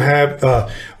say you have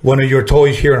one of your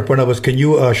toys here in front of us. Can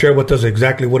you share with us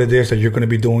exactly what it is that you're going to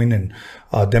be doing and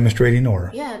demonstrating?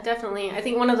 Or yeah, definitely. I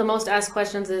think one of the most asked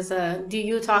questions is, do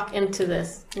you talk into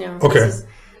this? You know, okay.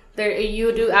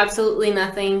 You do absolutely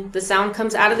nothing. The sound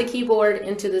comes out of the keyboard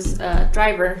into this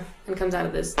driver and comes out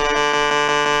of this.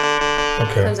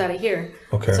 Okay. Comes out of here.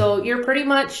 Okay. So you're pretty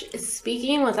much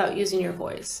speaking without using your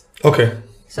voice. Okay.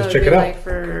 So let's check it out. Like,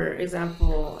 for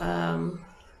example,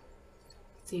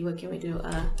 see, what can we do?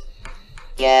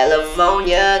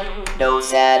 California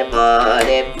knows how to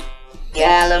party.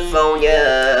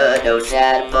 California knows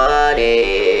how to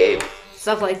party.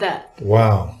 Stuff like that.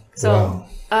 Wow. So, wow.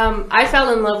 I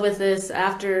fell in love with this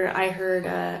after I heard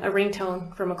a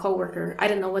ringtone from a coworker. I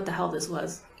didn't know what the hell this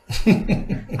was.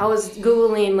 I was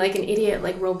Googling like an idiot,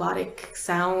 like robotic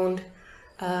sound,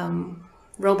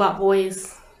 robot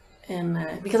voice,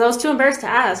 and because I was too embarrassed to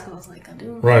ask, I was like, I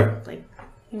do. Right. Like,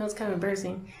 you know, it's kind of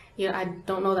embarrassing. Yeah, I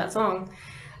don't know that song.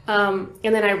 And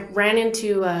then I ran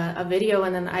into a video,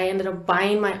 and then I ended up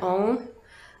buying my own.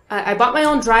 I bought my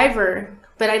own driver,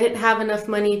 but I didn't have enough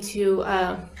money to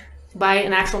buy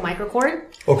an actual microcord.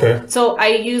 Okay. So I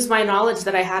used my knowledge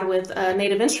that I had with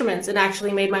Native Instruments and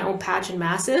actually made my own patch in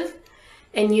Massive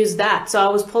and used that. So I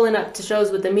was pulling up to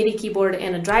shows with the MIDI keyboard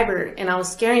and a driver, and I was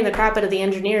scaring the crap out of the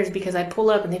engineers because I'd pull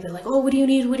up and they'd be like, oh, what do you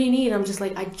need? What do you need? I'm just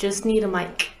like, I just need a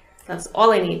mic. That's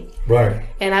all I need. Right.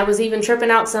 And I was even tripping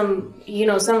out some of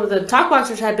the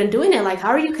talkboxers had been doing it. Like, how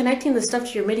are you connecting the stuff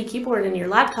to your MIDI keyboard and your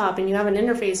laptop, and you have an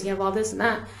interface, and you have all this and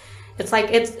that? It's like,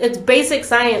 it's basic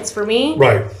science for me.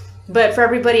 Right. But for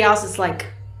everybody else, it's like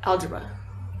algebra,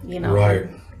 you know. Right.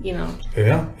 You know.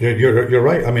 Yeah, you're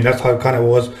right. I mean, that's how it kind of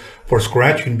was for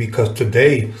scratching, because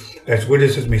today, as weird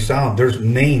as this may sound, there's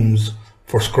names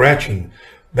for scratching.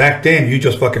 Back then, you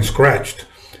just fucking scratched.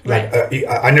 Like, right.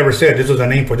 I never said this is a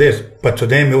name for this, but to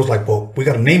them it was like, well, we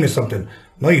got to name it something.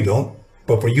 No, you don't.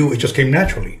 But for you, it just came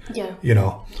naturally. Yeah. You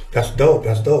know, that's dope.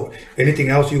 That's dope. Anything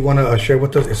else you want to share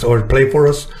with us or play for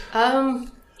us?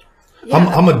 Yeah.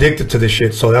 I'm addicted to this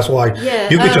shit, so that's why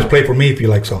you can just play for me if you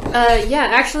like. So. Yeah,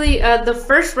 actually, the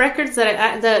first record that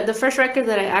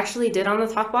I actually did on the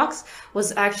Talkbox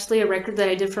was actually a record that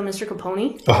I did for Mr.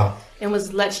 Capone, and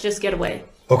was "Let's Just Get Away."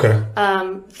 Okay.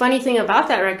 Funny thing about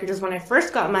that record is when I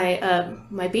first got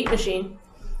my beat machine,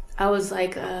 I was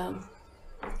like,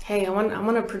 "Hey, I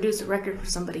want to produce a record for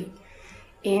somebody,"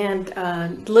 and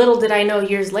little did I know,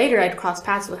 years later I'd cross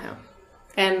paths with him,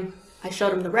 and I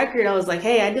showed him the record. I was like,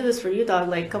 "Hey, I did this for you, dog,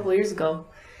 like a couple of years ago."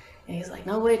 And he's like,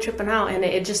 "No way, tripping out." And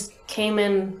it just came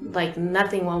in like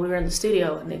nothing while we were in the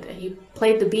studio. And he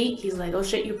played the beat. He's like, "Oh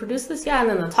shit, you produced this?" Yeah. And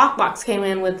then the Talkbox came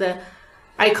in with the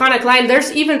iconic line.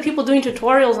 There's even people doing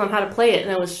tutorials on how to play it,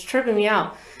 and it was tripping me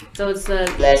out. So it's the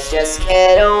 "Let's Just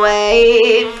Get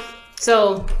Away."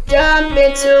 So jump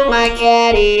into my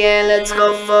caddy and let's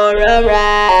go for a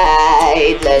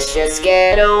ride. Let's just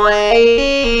get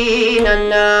away.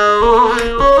 No.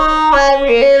 Oh, I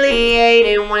really hate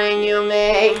it when you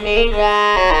make me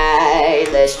cry.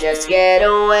 Let's just get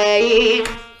away.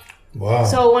 Wow.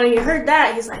 So when he heard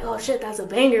that, he's like, "Oh shit, that's a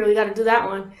banger. We got to do that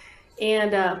one."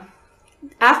 And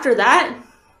after that,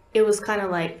 it was kind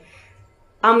of like,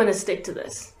 I'm gonna stick to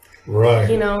this. Right.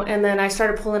 You know, and then I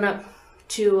started pulling up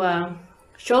to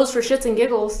shows for shits and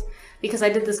giggles because I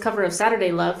did this cover of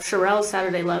Saturday Love, Cheryl's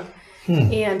Saturday Love.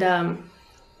 And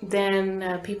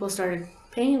then people started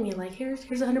paying me like, here's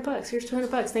 $100, here's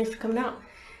 $200, thanks for coming out.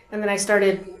 And then I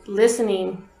started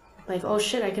listening like, oh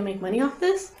shit, I can make money off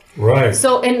this. Right.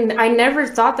 So, and I never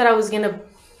thought that I was gonna,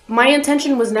 my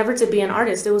intention was never to be an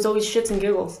artist. It was always shits and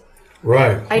giggles.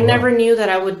 Right. I never knew that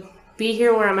I would be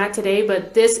here where I'm at today,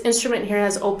 but this instrument here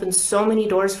has opened so many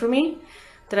doors for me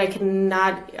that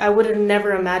I would have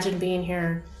never imagined being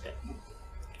here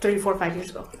 3, 4, 5 years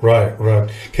ago. Right.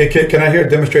 Can I hear a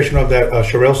demonstration of that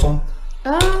Cheryle song?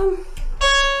 I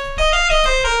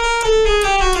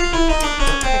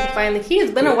can find the key.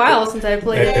 It's been a while since I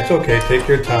played it. It's okay. Take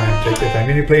your time.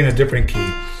 When you play in a different key,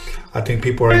 I think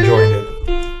people are enjoying it.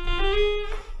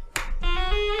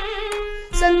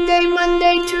 Sunday,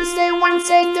 Monday, Tuesday,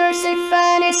 Wednesday, Thursday,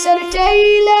 Friday, Saturday,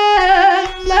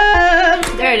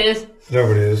 love. There it is. There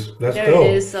it is. That's there dope.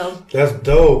 It is, so. That's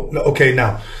dope. Okay,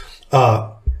 now,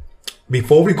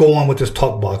 before we go on with this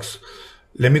talk box,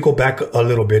 let me go back a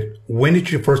little bit. When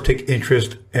did you first take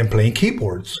interest in playing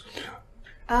keyboards?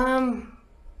 I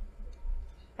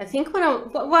think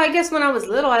I guess when I was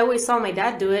little, I always saw my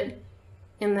dad do it.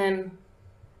 And then,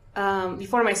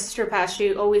 before my sister passed,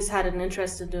 she always had an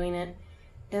interest in doing it.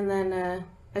 And then,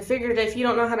 I figured if you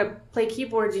don't know how to play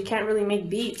keyboards, you can't really make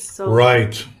beats. So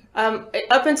right.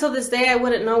 Up until this day, I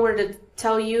wouldn't know where to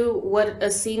tell you what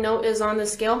a C note is on the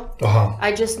scale.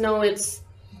 I just know it's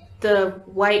the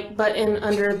white button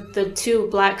under the 2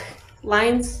 black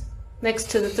lines next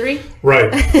to the 3.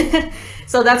 Right.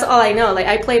 So that's all I know. Like,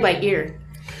 I play by ear.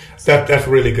 That's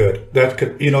really good.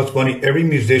 It's funny. Every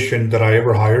musician that I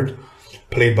ever hired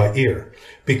played by ear,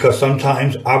 because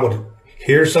sometimes I would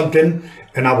hear something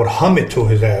and I would hum it to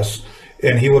his ass.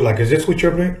 And he would like, "Is this what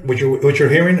you're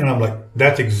hearing?" And I'm like,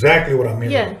 "That's exactly what I'm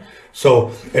hearing." Yeah.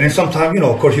 So, and then sometimes,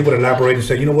 of course, he would elaborate and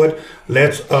say, "You know what?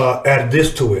 Let's add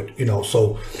this to it."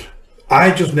 So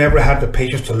I just never had the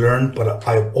patience to learn, but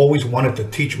I always wanted to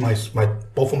teach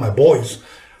both of my boys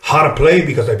how to play,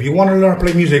 because if you want to learn to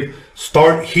play music,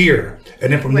 start here,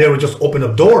 and then from there, we just open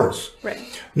up doors. Right.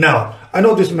 Now, I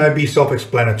know this might be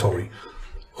self-explanatory.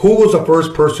 Who was the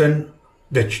first person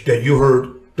that you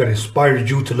heard that inspired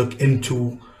you to look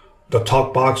into the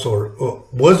talk box, or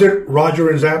was it Roger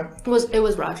and Zapp? It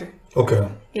was Roger. Okay.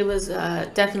 It was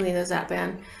definitely the Zapp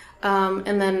band.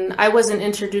 And then I wasn't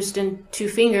introduced in 2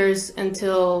 Fingers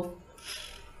until,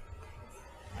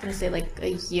 I'm going to say like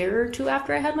a year or 2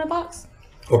 after I had my box.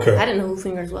 Okay. I didn't know who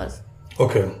Fingers was.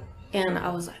 Okay. And I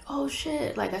was like, oh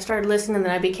shit. Like, I started listening and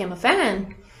then I became a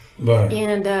fan. Right.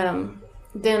 And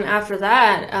then after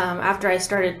that, after I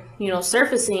started,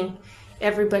 surfacing,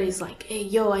 everybody's like, "Hey,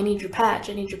 yo, I need your patch.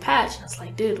 I need your patch." And I was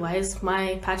like, dude, why is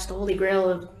my patch the holy grail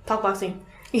of talkboxing?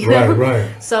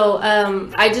 Right. So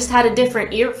I just had a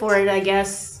different ear for it, I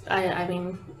guess. I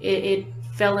mean, it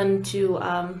fell into,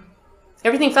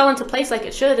 everything fell into place like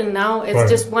it should. And now it's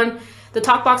just the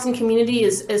talkboxing community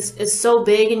is so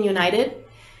big and united.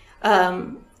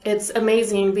 It's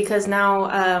amazing because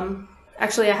now,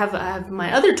 actually I have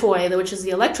my other toy, which is the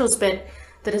Electrospit,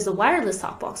 that is a wireless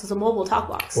talkbox. It's a mobile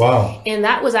talkbox. Wow. And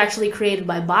that was actually created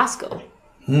by Bosco.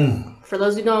 For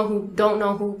those who don't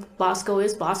know who Bosco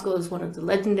is one of the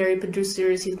legendary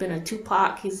producers. He's been a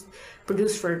Tupac. He's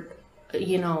produced for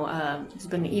It's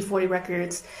been E40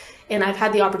 Records, and I've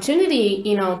had the opportunity,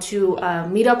 to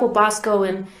meet up with Bosco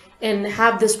and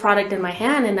have this product in my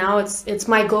hand, and now it's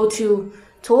my go-to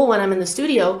tool when I'm in the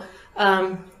studio.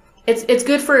 It's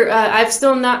good for. I've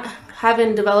still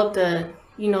haven't developed a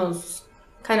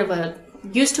kind of a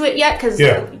used to it yet, because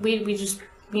we just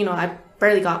I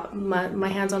barely got my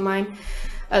hands on mine.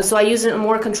 So I use it in a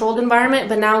more controlled environment,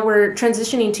 but now we're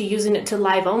transitioning to using it to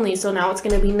live only. So now it's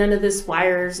going to be none of this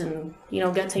wires and,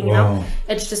 guts hanging out.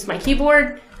 It's just my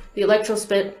keyboard, the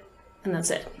Electrospit, and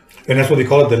that's it. And that's what they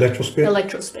call it, the Electrospit?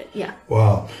 Electrospit, yeah.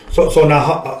 Wow. So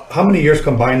now, how many years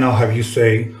combined now have you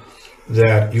say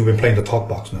that you've been playing the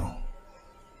Talkbox now?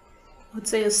 I would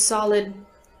say a solid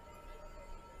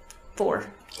 4.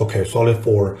 Okay, solid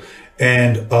 4.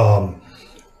 And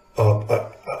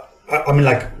I mean,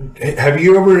 like, have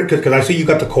you ever, because I see you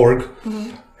got the Korg,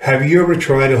 have you ever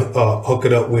tried to hook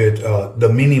it up with the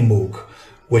Mini Moog,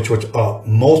 which was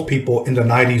most people in the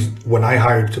 90s, when I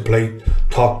hired to play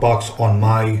Talkbox on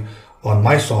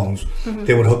my songs,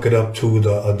 they would hook it up to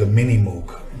the Mini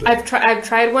Moog. I've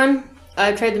tried one.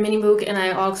 I've tried the Mini Moog, and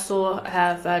I also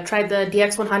have tried the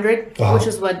DX100, which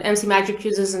is what MC Magic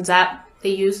uses and Zap they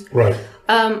use. Right.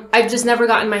 I've just never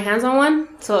gotten my hands on one,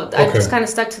 so I've just kind of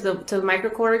stuck to the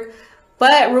Microkorg.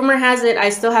 But rumor has it, I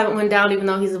still haven't went down, even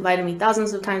though he's invited me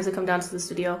thousands of times to come down to the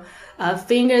studio.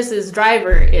 Fingers'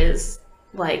 driver is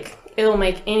like, it'll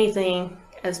make anything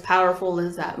as powerful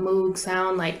as that Moog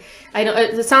sound. Like, I know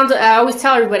it sounds. I always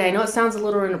tell everybody, I know it sounds a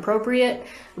little inappropriate,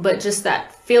 but just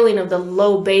that feeling of the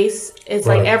low bass, it's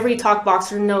like every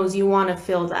Talkboxer knows you want to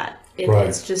feel that.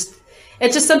 It's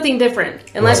just something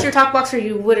different. Unless you're a Talkboxer,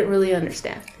 you wouldn't really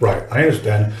understand. Right, I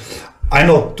understand. I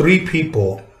know 3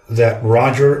 people that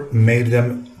Roger made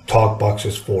them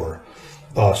Talkboxes for.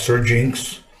 Sir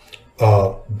Jinx,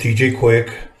 DJ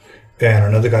Quick, and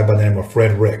another guy by the name of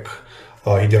Fred Rick.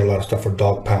 He did a lot of stuff for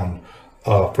Dog Pound.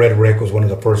 Fred Rick was one of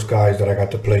the first guys that I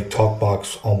got to play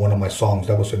Talkbox on one of my songs.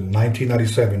 That was in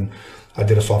 1997. I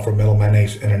did a song for Mellow Man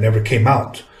Ace, and it never came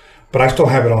out. But I still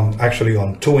have it on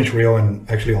 2-inch reel and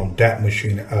actually on DAT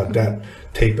machine, DAT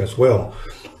tape as well.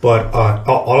 But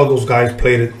all of those guys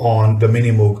played it on the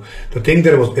Mini Moog. The thing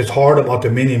that it's hard about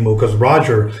the Mini Moog, because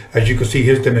Roger, as you can see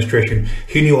his demonstration,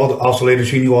 he knew all the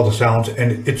oscillators, he knew all the sounds,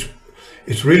 and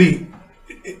it's really,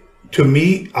 to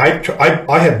me, I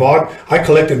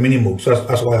collected Mini Moogs.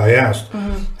 That's why I asked.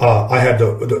 I had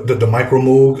the Micro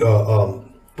Moog.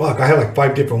 I had like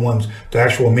 5 different ones. The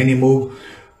actual Mini Moog,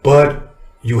 but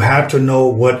you had to know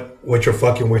what you're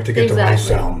fucking with to get the right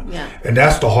sound. Yeah. And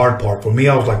that's the hard part. For me,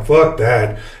 I was like, fuck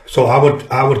that. So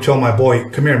I would tell my boy,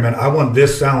 come here, man, I want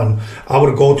this sound. I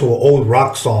would go to an old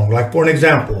rock song. Like, for an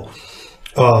example,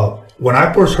 when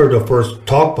I first heard the first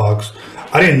Talkbox,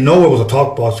 I didn't know it was a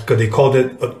Talkbox because they called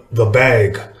it The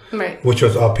Bag, which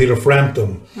was Peter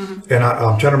Frampton. And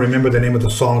I'm trying to remember the name of the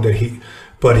song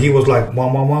but he was like,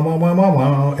 wah, wah, wah, wah, wah, wah,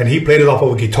 wah, and he played it off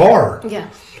of a guitar. Yeah.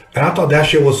 And I thought that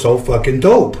shit was so fucking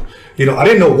dope. I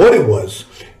didn't know what it was.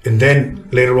 And then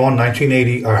later on,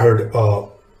 1980, I heard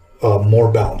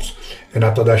More Bounce. And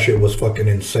I thought that shit was fucking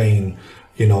insane,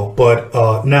 But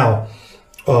now,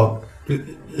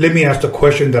 let me ask the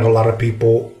question that a lot of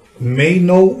people may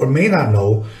know or may not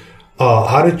know.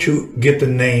 How did you get the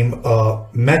name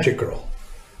Magic Girl?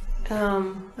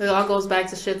 It all goes back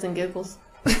to shits and giggles.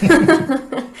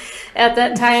 At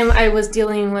that time, I was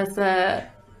dealing with a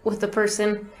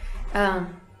person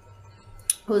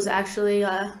who was actually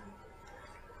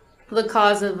the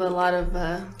cause of a lot of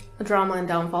drama and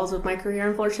downfalls of my career,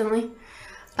 unfortunately.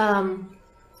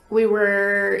 We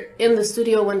were in the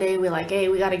studio one day. We're like, hey,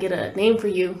 we got to get a name for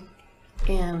you.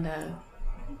 And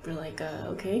we're like,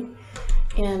 okay.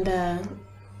 And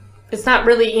it's not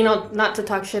really, not to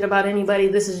talk shit about anybody.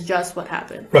 This is just what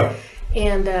happened. Right.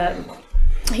 And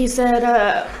he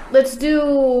said, let's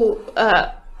do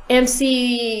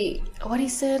MC, what he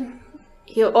said?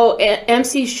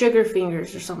 MC Sugar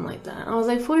Fingers or something like that. I was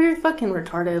like, fool, you're fucking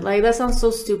retarded. Like, that sounds so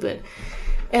stupid.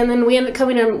 And then we ended up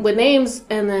coming in with names,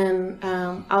 and then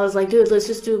I was like, dude, let's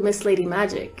just do Miss Lady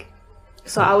Magic.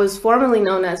 So I was formerly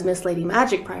known as Miss Lady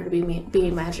Magic prior to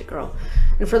being Magic Girl.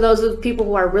 And for those of people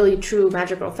who are really true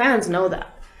Magic Girl fans know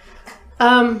that.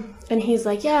 And he's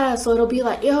like, yeah, so it'll be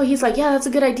like, he's like, yeah, that's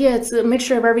a good idea. It's a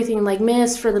mixture of everything, like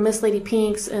Miss for the Miss Lady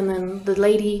Pinks, and then the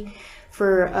Lady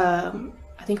for,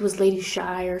 I think it was Lady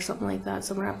Shy or something like that,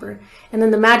 some rapper. And then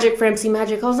the Magic for MC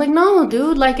Magic. I was like, no,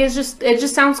 dude, like, it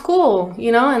just sounds cool,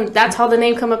 and that's how the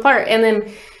name come apart. And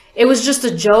then it was just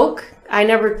a joke. I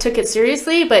never took it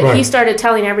seriously, but he started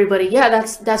telling everybody, yeah,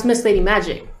 that's Miss Lady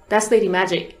Magic. That's Lady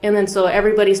Magic. And then so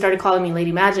everybody started calling me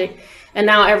Lady Magic, and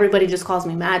now everybody just calls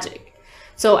me Magic.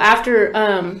 So after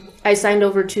I signed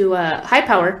over to High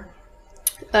Power,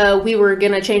 we were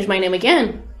going to change my name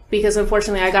again because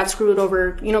unfortunately I got screwed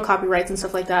over, you know, copyrights and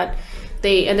stuff like that.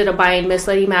 They ended up buying Miss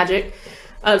Lady Magic.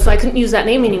 So I couldn't use that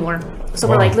name anymore. So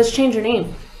we're like, let's change your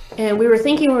name. And we were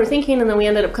thinking, and then we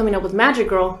ended up coming up with Magic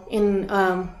Girl.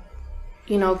 And,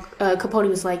 you know, Capote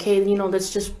was like, hey, you know,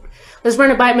 let's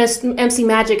run it by Miss MC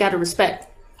Magic out of respect.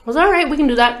 I was all right, we can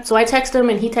do that. So I text him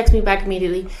and he texted me back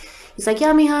immediately. He's like,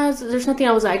 yeah, mija, there's nothing.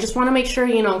 I just want to make sure,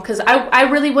 you know, because I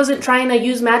really wasn't trying to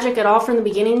use Magic at all from the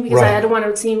beginning because I didn't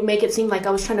want to make it seem like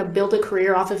I was trying to build a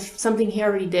career off of something he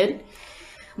already did.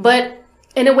 But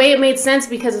in a way, it made sense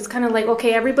because it's kind of like,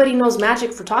 okay, everybody knows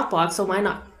Magic for TalkBox, so why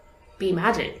not be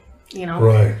Magic, you know?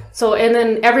 Right. So, and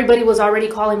then everybody was already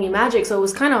calling me Magic, so it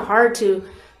was kind of hard to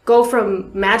go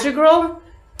from Magic Girl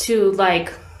to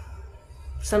like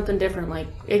something different, like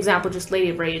example, just Lady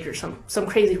of Rage or some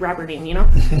crazy rapper name, you know?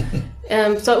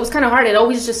 So it was kind of hard. It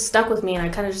always just stuck with me, and I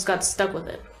kind of just got stuck with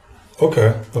it.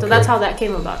 Okay. So that's how that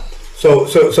came about.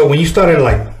 So when you started,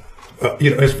 like,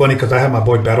 you know, it's funny because I have my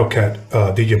boy Battlecat,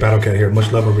 DJ Battlecat here.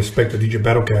 Much love and respect to DJ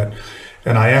Battlecat.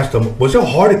 And I asked him, was it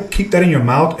hard to keep that in your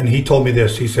mouth? And he told me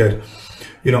this. He said,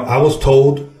 you know, I was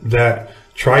told that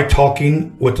try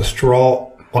talking with the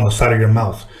straw on the side of your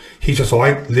mouth. He said, so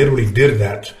I literally did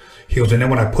that. He goes, and then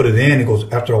when I put it in, he goes,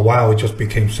 after a while, it just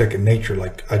became second nature.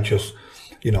 Like I just,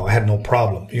 you know, I had no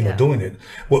problem, you know, doing it.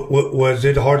 Was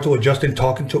it hard to adjust in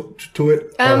talking to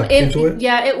it? Into it?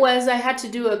 Yeah, it was. I had to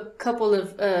do a couple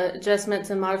of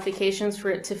adjustments and modifications for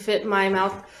it to fit my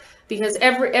mouth because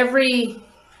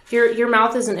your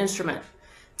mouth is an instrument.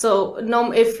 So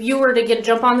if you were to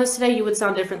jump on this today, you would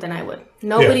sound different than I would.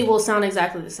 Nobody will sound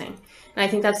exactly the same. And I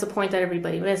think that's the point that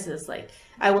everybody misses. Like,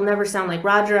 I will never sound like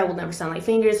Roger. I will never sound like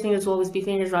Fingers. Fingers will always be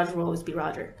Fingers. Roger will always be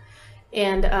Roger.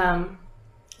 And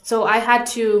so I had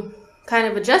to kind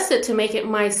of adjust it to make it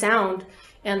my sound.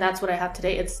 And that's what I have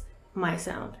today. It's my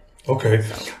sound. Okay.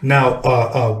 So.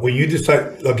 Now, when you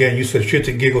decide, again, you said shits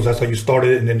and giggles, that's how you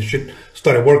started, and then shit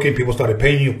started working, people started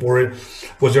paying you for it.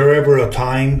 Was there ever a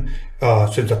time,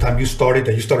 since the time you started,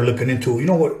 that you started looking into, you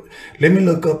know what, let me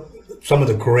look up some of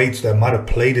the greats that might have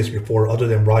played this before other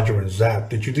than Roger and Zapp?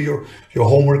 Did you do your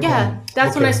homework? Yeah,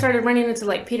 that's when I started running into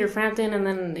like Peter Frampton, and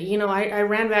then, you know, I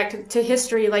ran back to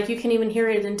history. Like, you can even hear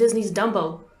it in Disney's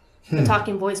Dumbo. The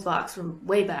talking voice box from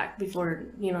way back before,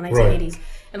 you know, 1980s. Right.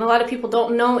 And a lot of people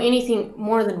don't know anything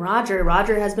more than Roger.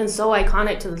 Roger has been so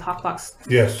iconic to the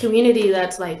TalkBox community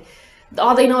that's like,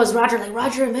 all they know is Roger. Like,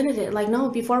 Roger invented it. Like, no,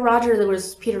 before Roger there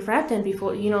was Peter Frampton.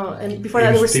 Before, you know, and before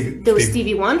that there was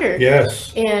Stevie Wonder.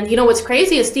 Yes. And you know what's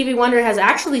crazy is Stevie Wonder has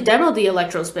actually demoed the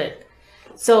Electrospit.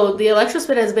 So the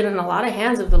Electrospit has been in a lot of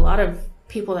hands of a lot of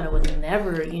people that I would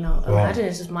never, you know, imagine.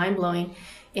 It's just mind blowing.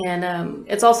 And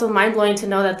it's also mind-blowing to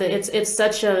know that it's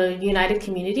such a united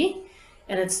community,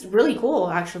 and it's really cool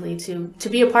actually to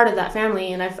be a part of that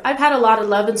family. And I've had a lot of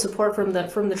love and support from the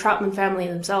Troutman family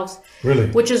themselves, really,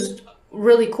 which is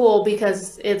really cool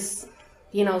because it's,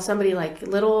 you know, somebody like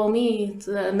little old me,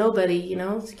 nobody, you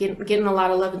know, getting a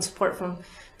lot of love and support from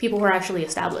people who are actually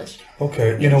established.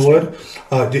 Okay, you know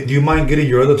what? Do you mind getting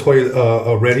your other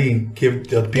toy ready and give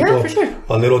the people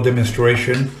a little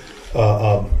demonstration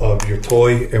of your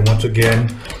toy? And once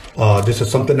again, this is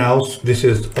something else. This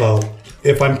is,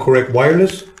 if I'm correct,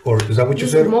 wireless, or is that what you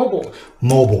said? Mobile.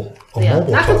 Mobile.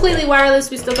 Mobile. Not completely wireless.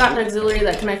 We still got an auxiliary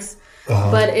that connects,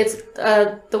 but it's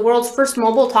the world's first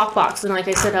mobile talk box. And like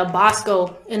I said,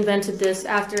 Bosco invented this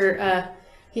after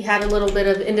he had a little bit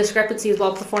of indiscrepancies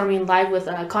while performing live with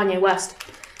Kanye West,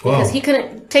 because he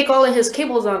couldn't take all of his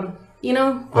cables on, you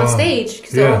know, on stage,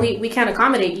 so we can't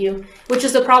accommodate you, which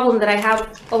is the problem that I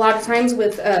have a lot of times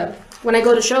with when I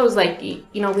go to shows. Like, you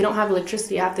know, we don't have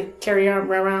electricity. I have to carry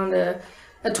around a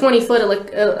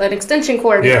 20-foot an extension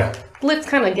cord. Yeah, it's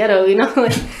kind of ghetto, you know.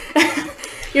 Like,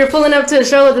 you're pulling up to a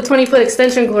show with a 20-foot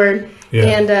extension cord,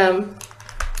 and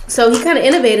so he kind of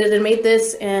innovated and made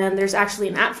this, and there's actually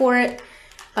an app for it.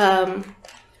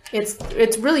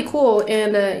 It's really cool,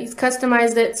 and he's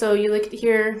customized it. So you look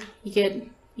here, you can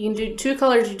do two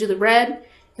colors. You do the red,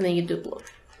 and then you do blue.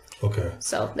 Okay.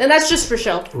 So, and that's just for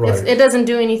show. Right. It doesn't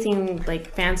do anything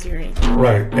like fancy or anything.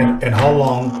 Right. And how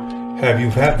long have you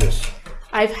had this?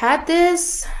 I've had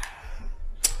this.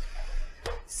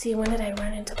 See, when did I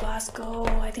run into Bosco?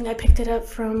 I think I picked it up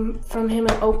from him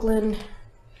in Oakland.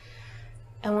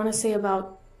 I want to say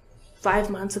about 4 or 5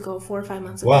 months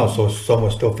ago. Wow. So it's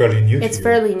somewhat still fairly new. It's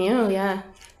fairly new, yeah.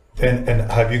 And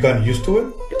have you gotten used to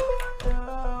it?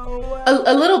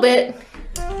 A little bit.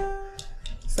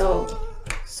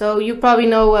 So you probably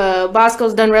know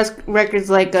Bosco's done records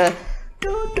like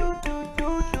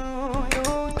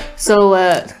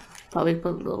Probably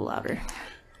put it a little louder.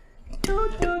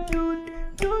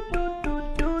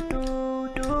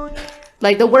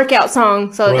 Like the workout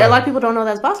song. So Right. a lot of people don't know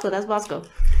that's Bosco. That's Bosco.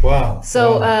 Wow.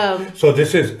 So, wow. So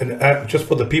this is, and just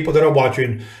for the people that are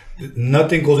watching,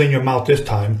 nothing goes in your mouth this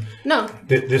time. No.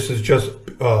 This is just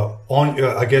on,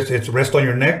 I guess it's rest on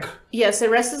your neck. Yes, it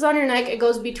rests on your neck. It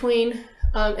goes between,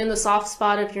 in the soft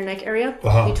spot of your neck area,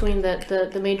 between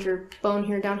the major bone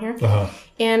here, down here.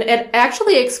 And it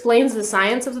actually explains the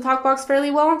science of the talk box fairly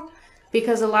well,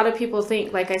 because a lot of people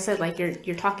think, like I said, like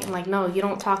you're talking, like, no, you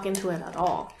don't talk into it at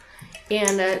all.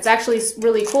 And it's actually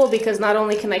really cool because not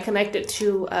only can I connect it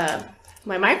to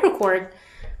my microcord,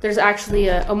 there's actually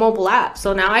a mobile app.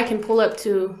 So now I can pull up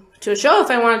to a show if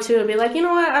I wanted to and be like, you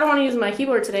know what, I don't want to use my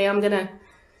keyboard today. I'm gonna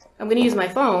use my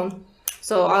phone.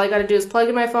 So all I got to do is plug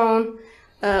in my phone,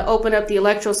 open up the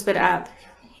Electrospit app,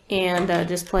 and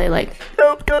just play like.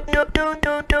 So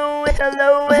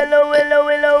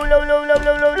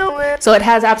it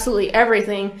has absolutely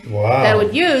everything that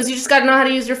would use. You just got to know how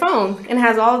to use your phone. And it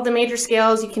has all of the major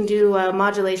scales. You can do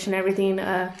modulation, everything.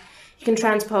 You can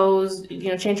transpose,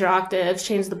 change your octaves,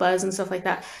 change the buzz and stuff like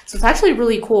that. So it's actually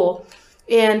really cool.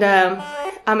 And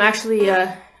I'm actually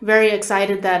very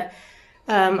excited that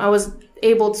I was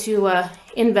able to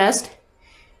invest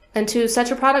into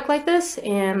such a product like this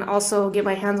and also get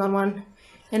my hands on one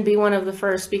and be one of the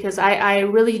first, because I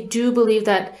really do believe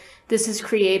that this has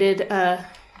created a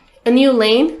new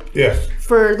lane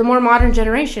for the more modern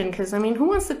generation. Because, I mean, who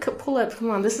wants to pull up?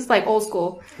 Come on, this is like old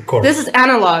school. Of course. This is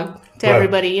analog to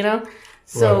everybody,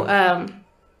 So,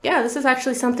 yeah, this is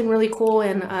actually something really cool,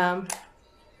 and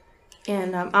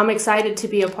I'm excited to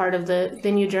be a part of the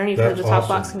new journey for the Talk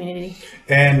Box community.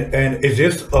 And is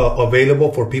this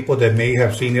available for people that may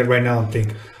have seen it right now and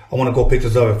think, I want to go pick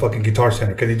this up at fucking Guitar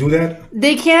Center? Can they do that?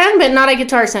 They can, but not at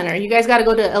Guitar Center. You guys got to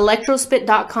go to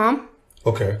electrospit.com.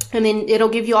 Okay. And then it'll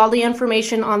give you all the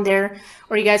information on there,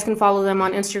 or you guys can follow them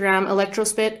on Instagram,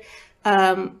 Electrospit.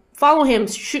 Follow him,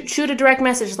 shoot a direct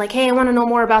message like, hey, I want to know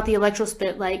more about the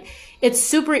Electrospit. Like, it's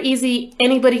super easy.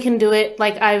 Anybody can do it.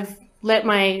 Like, I've let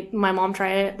my mom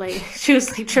try it. Like, she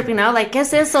was like tripping out, like, ¿qué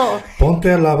es eso? Ponte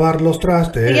a lavar los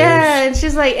trastes. Yeah, and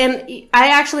she's like, and I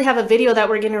actually have a video that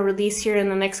we're going to release here in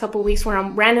the next couple of weeks where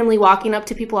I'm randomly walking up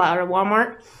to people out of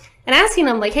Walmart and asking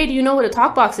them, like, hey, do you know what a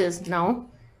talk box is? No.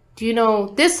 Do you know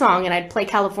this song? And I'd play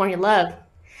California Love.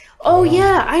 Oh,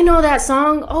 yeah, I know that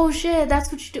song. Oh, shit,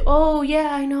 that's what you do. Oh,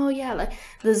 yeah, I know, yeah. Like,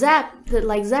 the zap.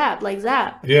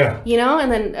 Yeah.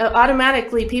 And then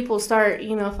automatically people start,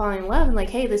 falling in love and like,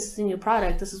 hey, this is a new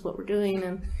product. This is what we're doing.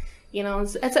 And,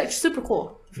 it's actually super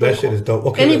cool. That shit is dope.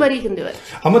 Okay. Anybody can do it.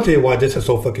 I'm going to tell you why this is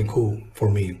so fucking cool for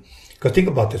me. Because think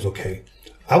about this, okay?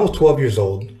 I was 12 years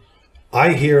old.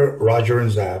 I hear Roger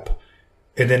and Zap.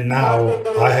 And then now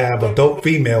I have a dope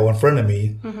female in front of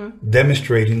me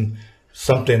demonstrating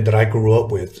something that I grew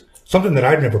up with, something that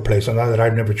I'd never played, something that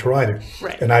I'd never tried.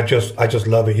 Right. And I just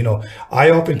love it.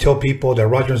 I often tell people that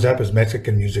Roger and Zap is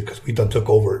Mexican music because we done took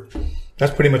over it.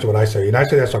 That's pretty much what I say. And I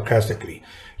say that sarcastically.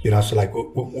 So like,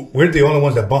 we're the only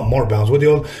ones that bump more bounds.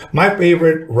 My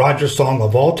favorite Roger song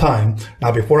of all time.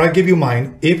 Now, before I give you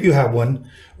mine, if you have one,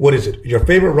 what is it? Your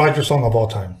favorite Roger song of all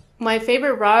time? My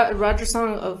favorite Roger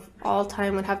song of all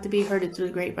time would have to be Heard It Through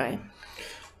the Grapevine.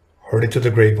 Heard It to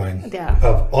the Grapevine. Yeah.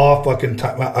 Of all fucking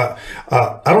time. I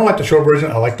don't like the short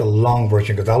version. I like the long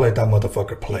version because I let that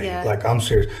motherfucker play. Yeah. Like, I'm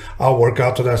serious. I'll work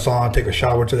out to that song, take a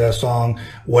shower to that song,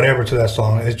 whatever to that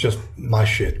song. It's just my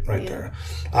shit right there.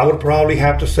 I would probably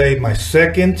have to say my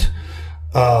second,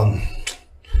 I'd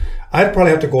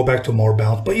probably have to go back to More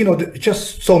Bounce. But,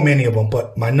 just so many of them.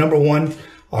 But my number one,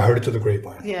 I Heard It to the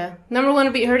Grapevine. Yeah. Number one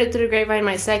would be Heard It to the Grapevine.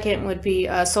 My second would be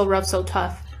So Rough, So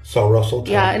Tough. So Russell.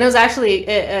 Yeah, and it was actually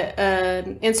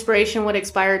an inspiration. What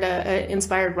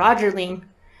inspired Roger Lean.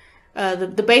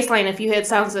 The bass line, if you hit,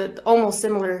 sounds almost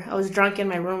similar. I was drunk in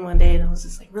my room one day and I was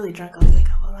just like really drunk. I was like,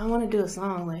 oh, I want to do a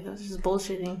song. Like, I was just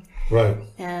bullshitting. Right.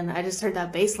 And I just heard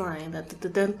that bass line, and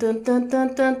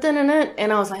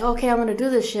I was like, okay, I'm gonna do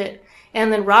this shit.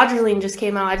 And then Roger Lean just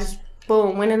came out. I just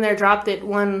went in there, dropped it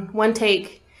one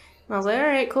take, and I was like, all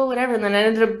right, cool, whatever. And then it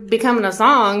ended up becoming a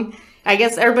song. I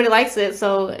guess everybody likes it,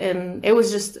 and it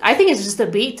was just, I think it's just a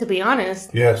beat, to be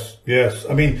honest. Yes.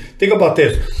 I mean, think about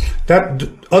this. That,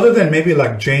 other than maybe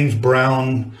like James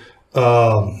Brown,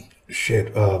 I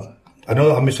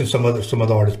know I'm missing some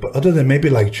other artists, but other than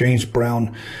maybe like James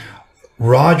Brown,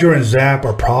 Roger and Zap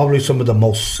are probably some of the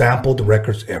most sampled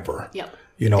records ever. Yep.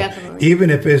 Definitely. Even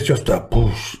if it's just a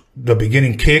boosh, the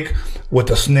beginning kick with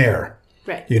the snare.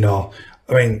 Right. I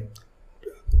mean,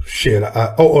 shit.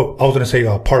 I was going to say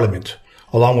Parliament,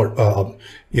 along with,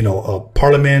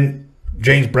 Parliament,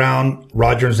 James Brown,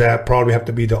 Roger and Zapp probably have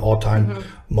to be the all-time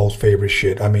most favorite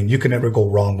shit. I mean, you can never go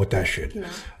wrong with that shit.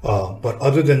 No. But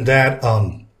other than that,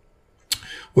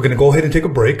 we're going to go ahead and take a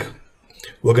break.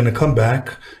 We're going to come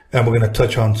back and we're going to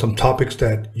touch on some topics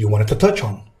that you wanted to touch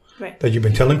on. Right. That you've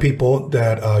been telling people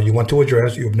that you want to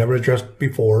address, you've never addressed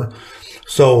before.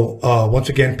 So once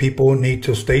again, people need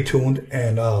to stay tuned.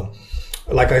 And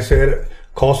like I said,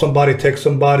 call somebody, text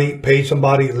somebody, page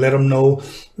somebody, let them know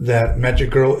that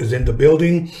Magic Girl is in the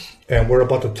building. And we're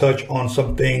about to touch on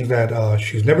some things that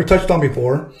she's never touched on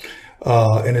before.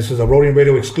 And this is a Roadium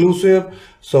Radio exclusive.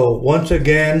 So once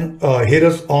again, hit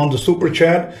us on the super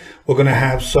chat. We're going to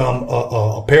have some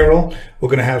apparel. We're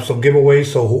going to have some giveaways.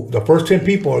 So the first 10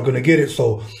 people are going to get it.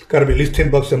 So got to be at least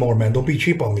 $10 and more, man. Don't be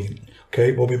cheap on me.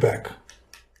 Okay, we'll be back.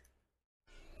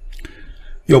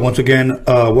 Yo, once again,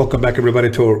 welcome back everybody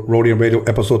to Roadium Radio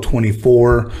episode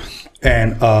 24.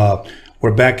 And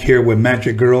we're back here with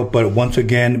Magic Girl. But once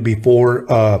again, before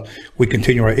we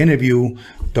continue our interview,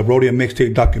 the Roadium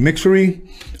Mixtape Documixery,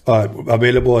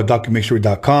 available at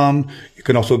documixery.com. You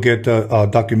can also get the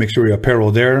Documixery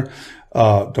apparel there.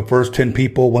 The first 10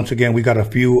 people, once again, we got a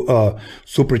few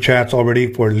super chats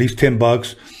already for at least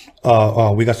 $10.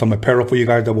 We got some apparel for you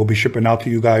guys that we'll be shipping out to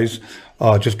you guys.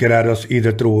 Just get at us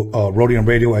either through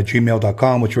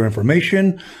roadiumradio@gmail.com with your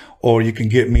information, or you can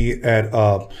get me at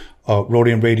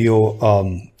Roadium Radio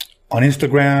on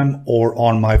Instagram or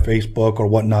on my Facebook or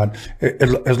whatnot.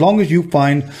 As long as you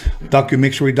find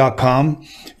documixery.com,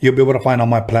 you'll be able to find all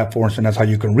my platforms, and that's how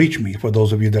you can reach me, for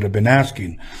those of you that have been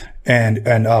asking. And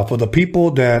for the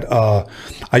people that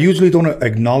I usually don't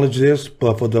acknowledge this,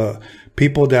 but for the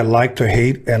people that like to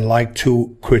hate and like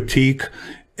to critique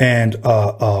and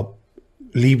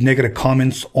leave negative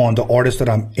comments on the artists that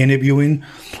I'm interviewing,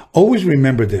 always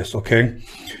remember this, okay?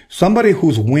 Somebody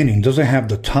who's winning doesn't have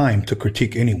the time to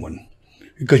critique anyone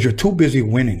because you're too busy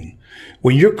winning.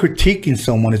 When you're critiquing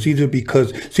someone, it's either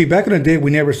because, see, back in the day,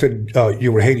 we never said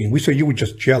you were hating. We said you were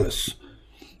just jealous.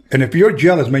 And if you're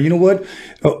jealous, man, you know what?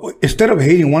 Instead of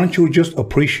hating, why don't you just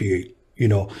appreciate,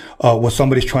 what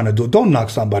somebody's trying to do? Don't knock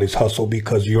somebody's hustle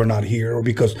because you're not here or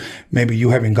because maybe you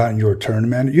haven't gotten your turn,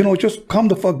 man. Just calm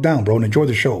the fuck down, bro, and enjoy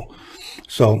the show.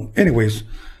 So anyways,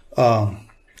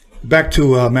 back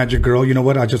to Magic Girl. You know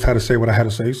what? I just had to say what I had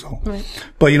to say. So, right.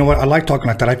 But you know what? I like talking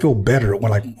like that. I feel better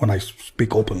when I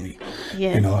speak openly.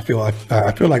 Yeah. I feel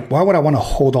like why would I want to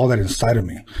hold all that inside of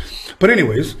me? But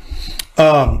anyways,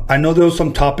 I know there were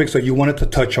some topics that you wanted to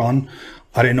touch on.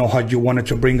 I didn't know how you wanted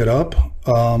to bring it up,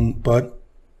 but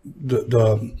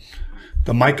the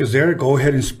mic is there. Go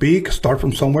ahead and speak. Start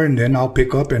from somewhere, and then I'll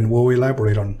pick up and we'll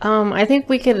elaborate on. I think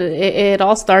we could. It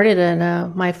all started in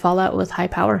my fallout with High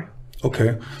Power.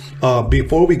 Okay.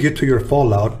 Before we get to your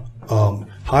fallout,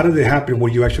 how did it happen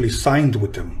when you actually signed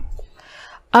with them?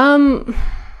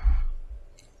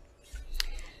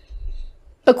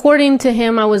 According to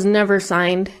him, I was never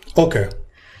signed. Okay.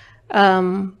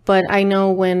 But I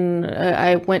know when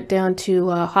I went down to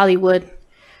Hollywood,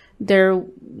 there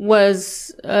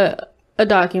was a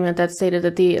document that stated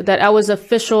that I was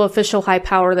official High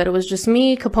Power, that it was just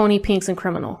me, Capone, Pinks, and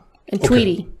Criminal, and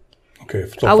Tweety. Okay.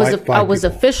 So I was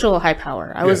official High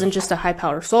Power. I wasn't just a High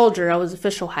Power soldier. I was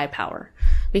official High Power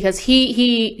because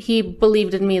he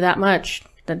believed in me that much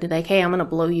that like, hey, I'm gonna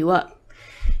blow you up.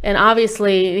 And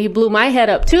obviously he blew my head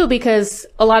up too, because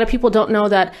a lot of people don't know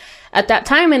that at that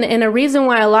time, and a reason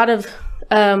why a lot of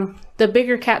the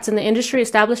bigger cats in the industry,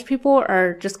 established people,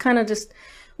 are just kind of just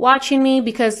watching me,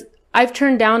 because I've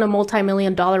turned down a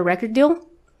multi-million-dollar record deal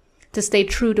to stay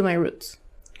true to my roots.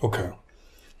 Okay.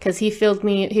 Because he filled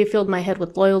my head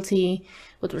with loyalty,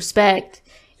 with respect,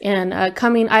 and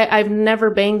I've never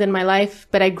banged in my life,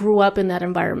 but I grew up in that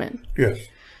environment. Yes.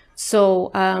 So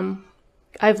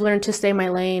I've learned to stay in my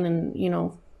lane,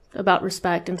 and about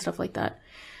respect and stuff like that.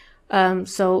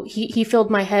 So he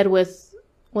filled my head with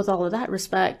all of that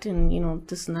respect and,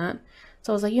 this and that.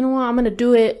 So I was like, you know what, I'm going to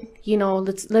do it.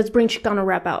 Let's bring Chicano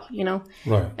rap out,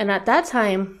 Right. And at that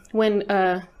time when,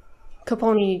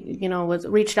 Capone, was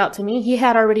reached out to me, he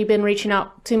had already been reaching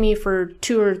out to me for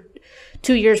 2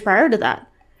 years prior to that.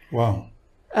 Wow.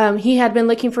 He had been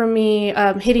looking for me,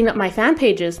 hitting up my fan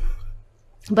pages.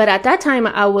 But at that time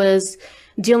I was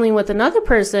dealing with another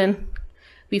person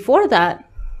before that,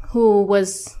 who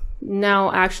was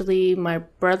now actually my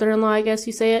brother-in-law, I guess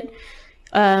you say it.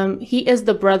 He is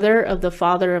the brother of the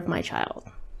father of my child.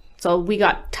 So I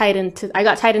got tied into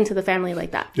the family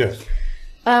like that. Yes.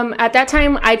 At that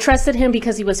time I trusted him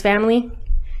because he was family.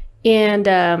 And,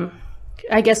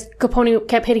 I guess Capone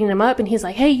kept hitting him up, and he's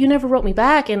like, hey, you never wrote me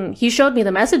back. And he showed me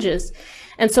the messages.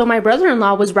 And so my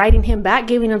brother-in-law was writing him back,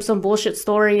 giving him some bullshit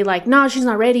story like, no, she's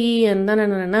not ready, and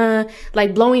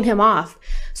like blowing him off.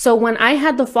 So when I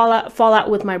had the fallout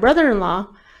with my brother-in-law,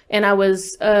 and I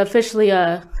was officially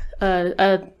a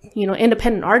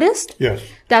independent artist, yes,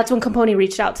 that's when Capone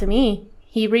reached out to me.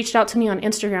 He reached out to me on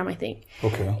Instagram, I think.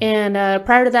 Okay. And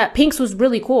prior to that, Pinks was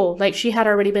really cool. Like, she had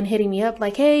already been hitting me up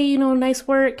like, hey, nice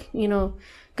work,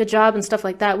 good job and stuff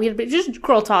like that. We had just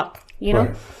girl talk,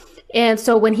 Right. And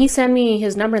so when he sent me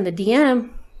his number in the DM,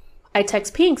 I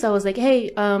text Pinks. I was like,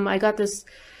 hey, I got this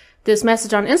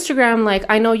message on Instagram. Like,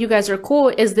 I know you guys are cool.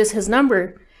 Is this his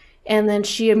number? And then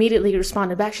she immediately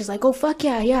responded back. She's like, oh, fuck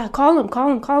yeah. Call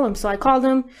him. So I called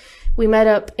him. We met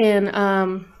up in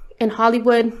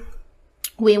Hollywood.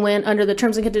 We went under the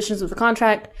terms and conditions of the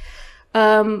contract.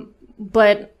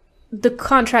 But the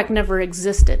contract never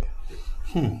existed.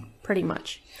 Pretty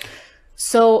much.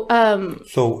 So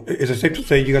is it safe to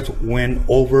say you guys went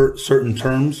over certain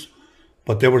terms,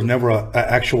 but there was never a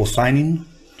actual signing?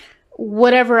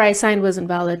 Whatever I signed was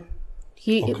invalid.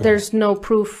 Okay. There's no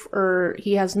proof, or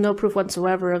he has no proof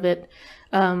whatsoever of it.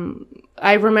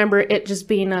 I remember it just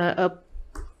being a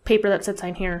paper that said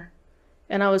sign here.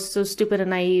 And I was so stupid and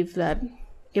naive that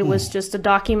it was just a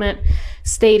document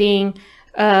stating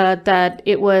that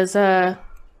it was that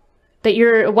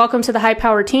you're welcome to the high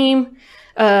power team.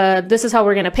 This is how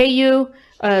we're going to pay you.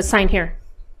 Sign here.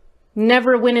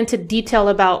 Never went into detail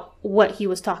about what he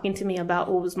was talking to me about.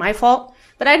 What was my fault,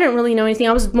 but I didn't really know anything.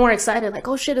 I was more excited, like,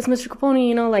 oh shit, it's Mr.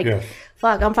 Capone, yes.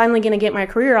 Fuck, I'm finally going to get my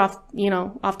career off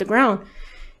the ground.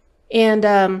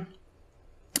 And,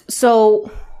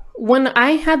 so when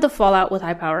I had the fallout with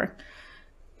High Power,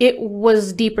 it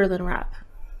was deeper than rap.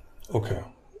 Okay.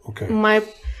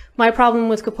 My problem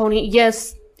with Capone,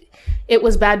 yes, it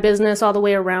was bad business all the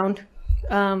way around.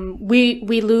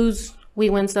 We lose, we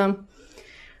win some.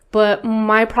 But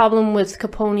my problem with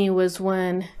Capone was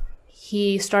when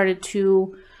he started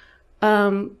to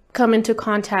come into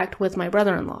contact with my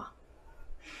brother-in-law.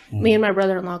 Me and my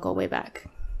brother-in-law go way back.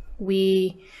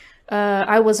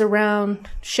 I was around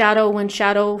Shadow when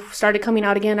Shadow started coming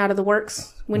out again out of the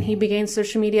works, when he began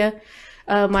social media.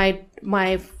 My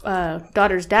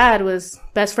daughter's dad was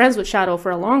best friends with Shadow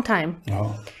for a long time.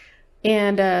 Oh.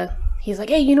 And he's like,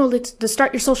 hey, let's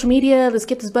start your social media. Let's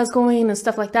get this buzz going and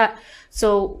stuff like that.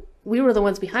 So we were the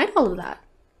ones behind all of that.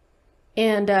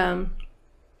 And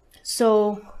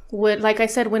like I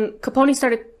said, when Capone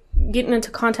started getting into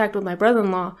contact with my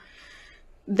brother-in-law,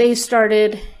 they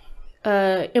started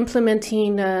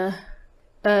implementing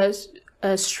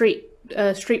street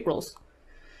rules.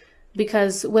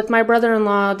 Because with my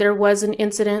brother-in-law, there was an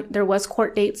incident, there was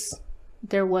court dates,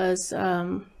 there was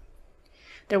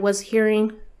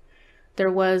hearing, there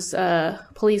was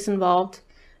police involved,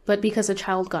 but because a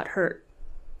child got hurt.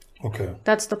 Okay.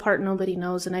 That's the part nobody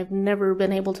knows, and I've never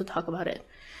been able to talk about it.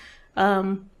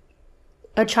 A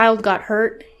child got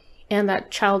hurt, and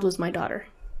that child was my daughter.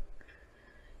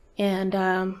 And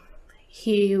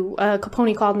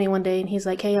Capone called me one day, and he's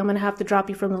like, hey, I'm going to have to drop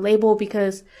you from the label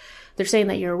because they're saying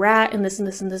that you're a rat, and this and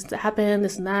this and this happened,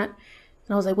 this and that. And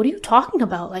I was like, what are you talking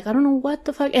about? Like, I don't know what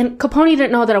the fuck. And Capone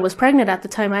didn't know that I was pregnant at the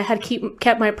time. I had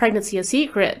kept my pregnancy a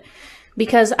secret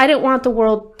because I didn't want the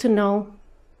world to know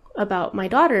about my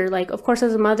daughter. Like, of course,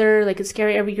 as a mother, like, it's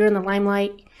scary every year in the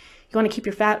limelight. You want to keep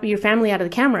your family out of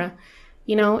the camera,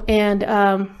 And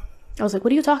I was like,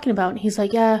 what are you talking about? And he's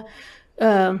like, yeah,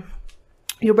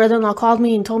 your brother-in-law called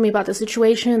me and told me about the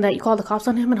situation that you called the cops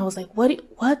on him. And I was like,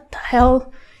 what the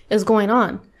hell is going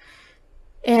on?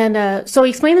 And so he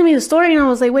explained to me the story, and I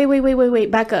was like,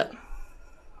 wait, back up.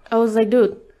 I was like,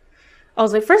 dude,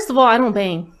 first of all, I don't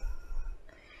bang.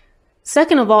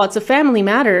 Second of all, it's a family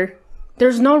matter.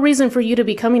 There's no reason for you to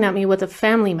be coming at me with a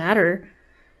family matter.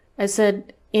 I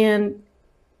said, and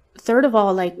third of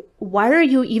all, like, why are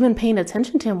you even paying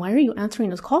attention to him? Why are you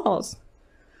answering his calls?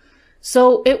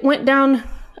 So it went down.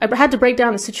 I had to break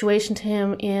down the situation to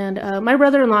him, and my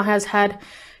brother-in-law has had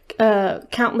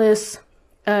countless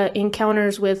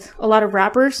encounters with a lot of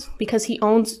rappers because he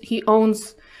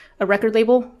owns a record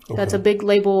label. Okay. That's a big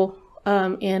label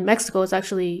in Mexico. It's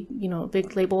actually, a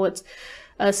big label. It's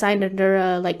signed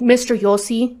under like Mr.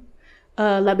 Yossi,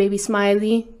 La Baby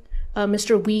Smiley,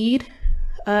 Mr. Weed,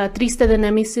 Triste de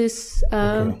Nemesis,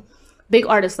 big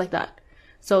artists like that.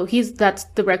 So that's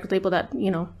the record label that,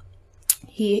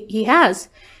 he has.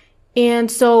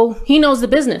 And so he knows the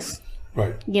business.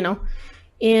 Right.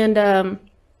 And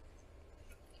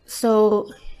so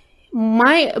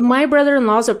my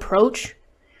brother-in-law's approach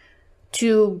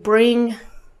to bring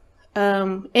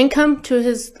income to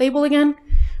his label again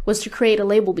was to create a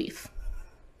label beef.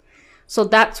 So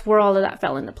that's where all of that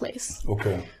fell into place.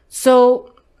 Okay.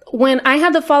 So when I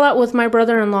had the fallout with my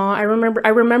brother-in-law, I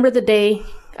remember the day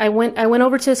I went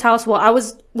over to his house. Well, I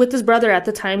was with his brother at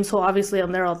the time, so obviously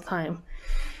I'm there all the time.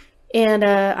 And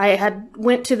I had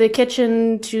went to the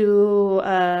kitchen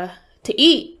to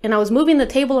eat, and I was moving the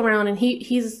table around, and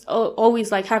he's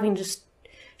always like having just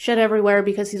shit everywhere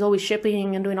because he's always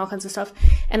shipping and doing all kinds of stuff.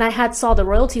 And I saw the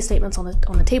royalty statements on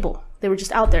the table. They were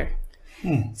just out there.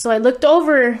 So I looked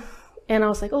over, and I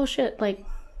was like, oh shit, like,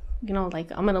 you know,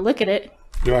 like I'm gonna look at it.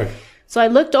 Right. So I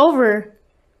looked over,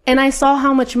 and I saw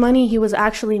how much money he was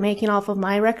actually making off of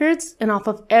my records and off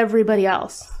of everybody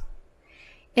else.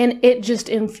 And it just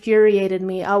infuriated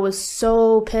me. I was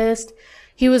so pissed.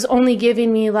 He was only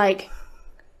giving me like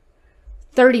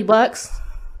 $30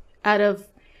 out of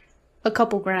a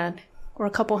couple grand or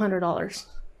a couple $100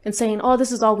 and saying, oh,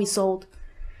 this is all we sold.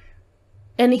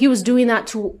 And he was doing that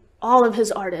to all of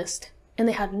his artists. And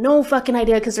they had no fucking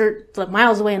idea because they're like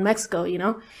miles away in Mexico, you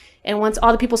know? And once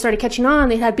all the people started catching on,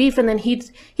 they had beef. And then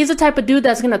he's the type of dude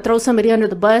that's going to throw somebody under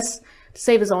the bus to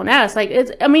save his own ass. Like,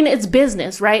 it's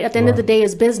business, right? At the end of the day,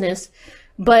 it's business.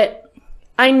 But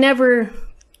I never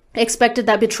expected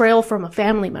that betrayal from a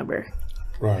family member.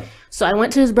 Right. So I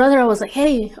went to his brother. I was like,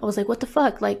 hey, what the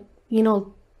fuck? Like, you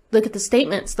know, look at the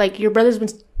statements. Like, your brother's been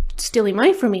stealing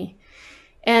money from me.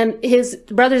 And his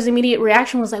brother's immediate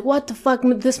reaction was like, what the fuck?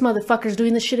 This motherfucker's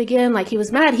doing this shit again. Like, he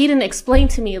was mad. He didn't explain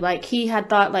to me. Like, he had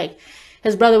thought, like,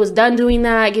 his brother was done doing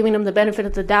that, giving him the benefit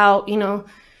of the doubt, you know.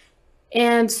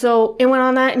 And so it went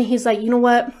on that. And he's like, you know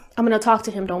what? I'm going to talk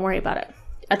to him. Don't worry about it.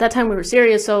 At that time, we were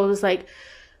serious. So it was like,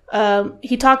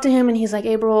 he talked to him, and he's like,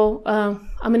 hey, bro, I'm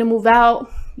going to move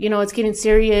out. You know, it's getting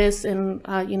serious, and,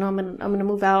 you know, I'm going to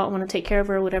move out. I want to take care of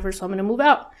her or whatever. So I'm going to move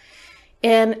out.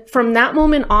 And from that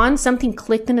moment on, something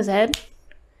clicked in his head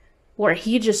where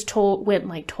he just went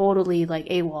like totally like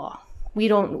AWOL. We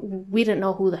didn't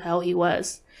know who the hell he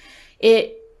was.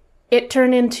 It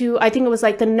turned into, I think it was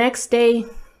like the next day,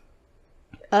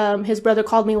 his brother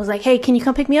called me and was like, hey, can you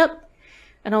come pick me up?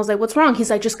 And I was like, what's wrong? He's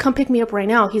like, just come pick me up right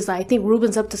now. He's like, I think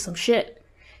Ruben's up to some shit.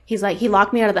 He's like, he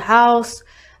locked me out of the house.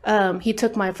 He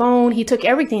took my phone, he took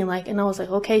everything, like, and I was like,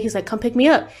 okay. He's like, come pick me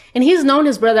up. And he's known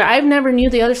his brother. I've never knew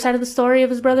the other side of the story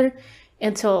of his brother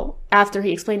until after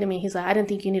he explained to me. He's like, I didn't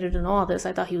think you needed to know all this.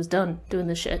 I thought he was done doing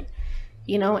this shit,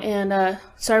 you know? And,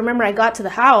 so I remember I got to the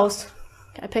house,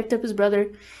 I picked up his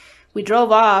brother, we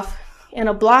drove off, and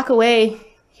a block away,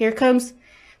 here comes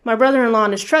my brother-in-law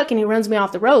in his truck, and he runs me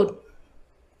off the road.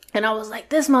 And I was like,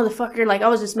 this motherfucker, like, I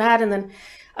was just mad. And then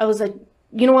I was like,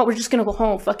 you know what? We're just going to go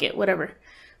home. Fuck it. Whatever.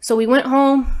 So we went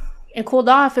home and cooled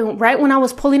off. And right when I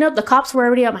was pulling up, the cops were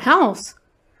already at my house.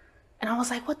 And I was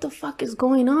like, what the fuck is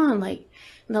going on? Like,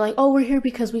 and they're like, oh, we're here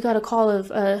because we got a call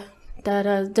of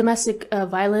domestic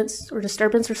violence or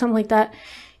disturbance or something like that.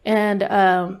 And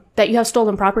that you have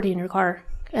stolen property in your car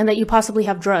and that you possibly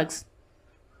have drugs.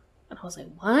 And I was like,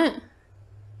 what?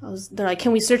 They're like,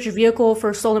 can we search your vehicle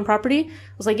for stolen property? I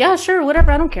was like, yeah, sure,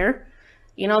 whatever. I don't care.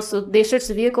 You know, so they searched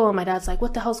the vehicle, and my dad's like,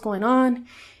 what the hell's going on?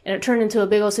 And it turned into a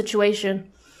big old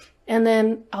situation. And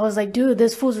then I was like, dude,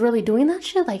 this fool's really doing that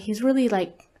shit? Like, he's really,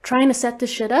 like, trying to set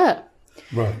this shit up.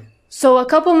 Right. So a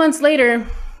couple months later,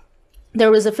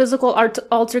 there was a physical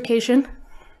altercation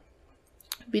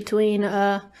between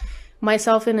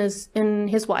myself and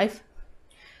his wife.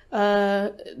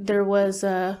 There was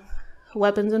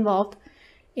weapons involved.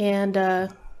 And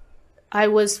I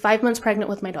was 5 months pregnant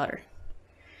with my daughter.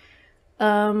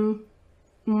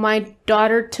 My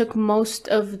daughter took most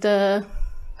of the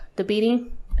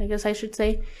beating, I guess I should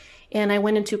say, and I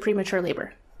went into premature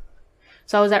labor.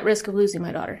 So I was at risk of losing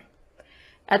my daughter.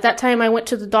 At that time, I went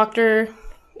to the doctor,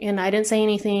 and I didn't say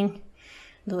anything.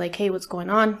 They're like, hey, what's going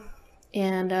on?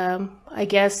 And I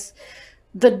guess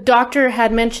the doctor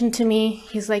had mentioned to me,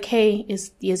 he's like, hey,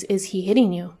 is he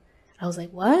hitting you? I was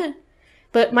like, what?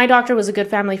 But my doctor was a good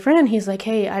family friend. He's like,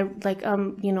 hey,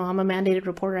 you know, I'm a mandated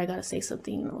reporter. I got to say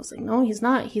something. And I was like, no, he's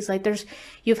not. He's like,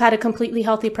 you've had a completely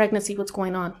healthy pregnancy. What's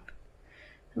going on?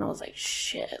 And I was like,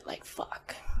 shit, like,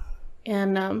 fuck.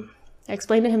 And I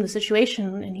explained to him the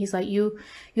situation, and he's like, you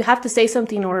have to say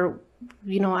something, or,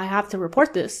 you know, I have to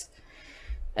report this.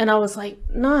 And I was like,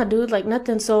 nah, dude, like,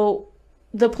 nothing. So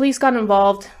the police got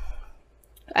involved.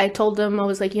 I told them, I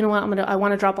was like, you know what, I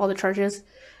want to drop all the charges.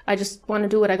 I just want to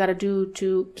do what I got to do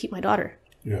to keep my daughter.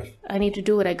 Yes. I need to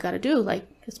do what I got to do. Like,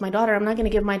 it's my daughter. I'm not going to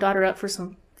give my daughter up for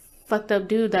some fucked up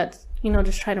dude that's, you know,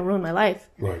 just trying to ruin my life.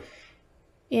 Right.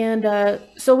 And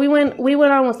so we went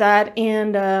on with that.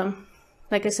 And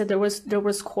like I said, there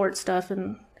was court stuff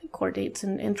and court dates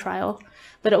and trial.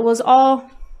 But it was all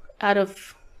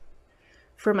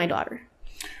for my daughter.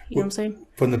 You know what I'm saying?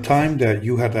 From the time that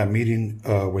you had that meeting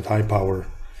with High Power,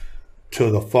 to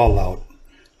the fallout,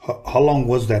 how long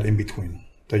was that in between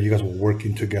that you guys were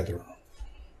working together?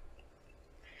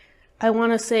 I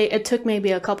want to say it took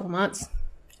maybe a couple months.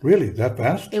 Really, that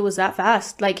fast? It was that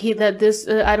fast. Like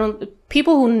I don't.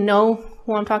 People who know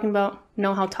who I'm talking about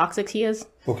know how toxic he is.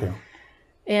 Okay.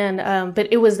 And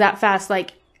but it was that fast.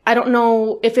 Like I don't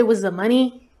know if it was the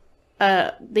money,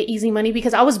 the easy money,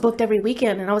 because I was booked every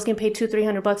weekend and I was getting paid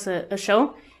 $200-300 a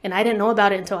show, and I didn't know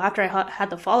about it until after I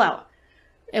had the fallout,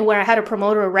 and where I had a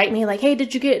promoter write me like, "Hey,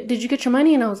 did you get your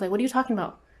money?" And I was like, "What are you talking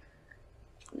about?"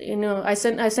 You know, I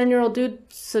sent your old dude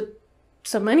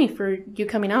some money for you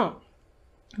coming out.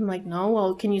 I'm like, "No,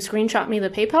 well, can you screenshot me the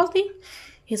PayPal thing?"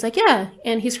 He's like, "Yeah."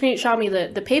 And he screenshot me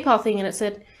the PayPal thing, and it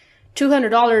said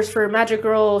 $200 for Magic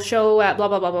Girl show at blah,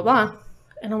 blah, blah, blah, blah.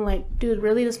 And I'm like, dude,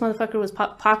 really? This motherfucker was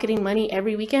pocketing money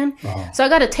every weekend? Uh-huh. So I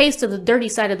got a taste of the dirty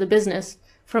side of the business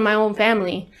from my own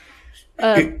family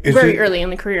very early in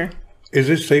the career. Is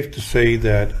it safe to say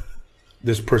that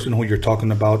this person who you're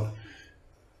talking about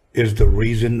is the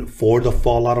reason for the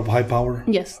fallout of High Power?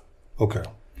 Yes. Okay.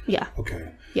 Yeah.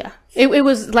 Okay. Yeah. It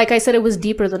was, like I said, it was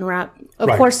deeper than rap. Of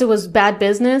course, it was bad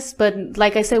business, but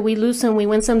like I said, we lose some, we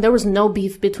win some. There was no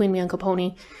beef between me and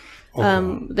Capone.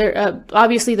 Okay. There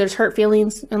obviously there's hurt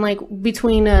feelings, and like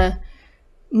between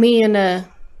me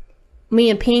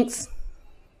and Pinks,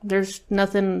 there's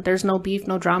nothing. There's no beef,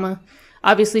 no drama.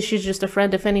 Obviously, she's just a friend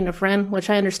defending a friend, which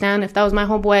I understand. If that was my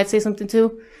homeboy, I'd say something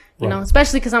too. You know,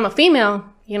 especially because I'm a female.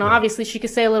 You know, obviously she could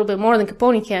say a little bit more than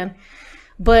Capone can.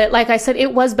 But like I said,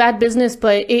 it was bad business.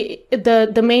 But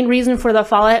the main reason for the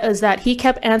fallout is that he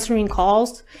kept answering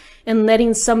calls and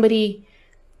letting somebody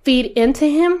feed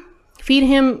him,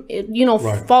 you know,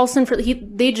 false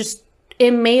information.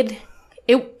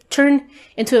 It turned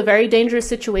into a very dangerous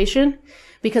situation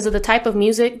because of the type of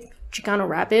music Chicano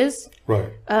rap is. Right.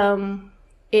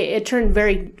 It turned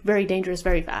very, very dangerous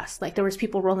very fast. Like there was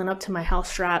people rolling up to my house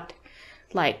strapped.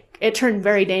 Like it turned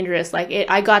very dangerous. Like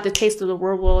I got the taste of the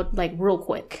real world like real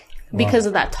quick because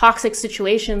of that toxic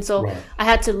situation. So I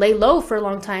had to lay low for a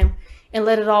long time and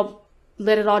let it all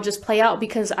just play out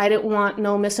because I didn't want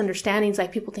no misunderstandings.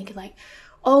 Like people thinking like,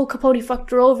 oh, Capote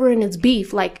fucked her over and it's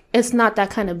beef. Like it's not that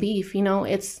kind of beef, you know.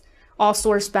 It's all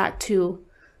sourced back to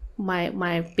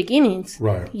my beginnings,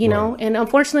 you know. And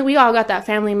unfortunately, we all got that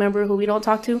family member who we don't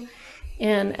talk to.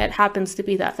 And it happens to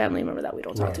be that family member that we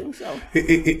don't talk to. So,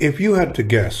 if you had to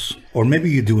guess, or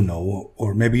maybe you do know,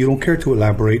 or maybe you don't care to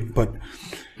elaborate, but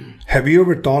have you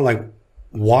ever thought, like,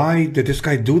 why did this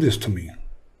guy do this to me?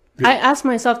 I ask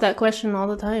myself that question all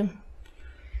the time.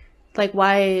 Like,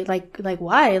 why? Like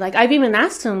why? Like, I've even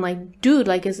asked him, like, dude,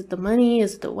 like, is it the money?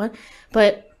 Is it the what?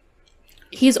 But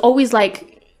he's always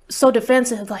like so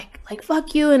defensive, like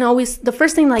fuck you, and always the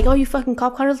first thing like, oh, you fucking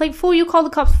cop car. Like, fool, you call the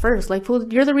cops first. Like, fool,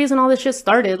 you're the reason all this shit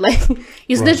started. Like,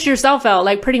 you snitched yourself out.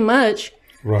 Like, pretty much,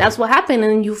 that's what happened,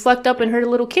 and you fucked up and hurt a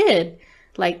little kid.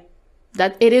 Like,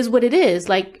 that it is what it is.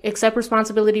 Like, accept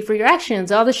responsibility for your actions.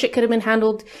 All this shit could have been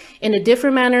handled in a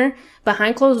different manner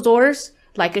behind closed doors,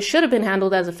 like it should have been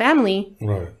handled as a family.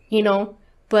 Right. You know,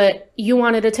 but you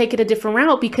wanted to take it a different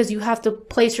route because you have to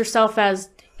place yourself as,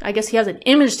 I guess he has an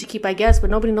image to keep, I guess, but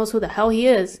nobody knows who the hell he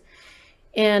is.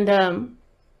 And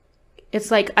it's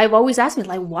like, I've always asked me,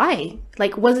 like, why?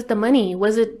 Like, was it the money?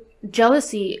 Was it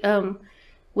jealousy?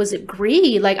 Was it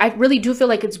greed? Like, I really do feel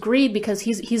like it's greed because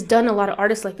he's done a lot of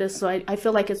artists like this. So I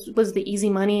feel like it was the easy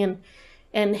money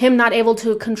and him not able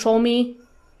to control me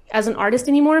as an artist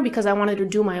anymore because I wanted to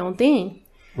do my own thing.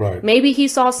 Right. Maybe he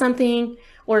saw something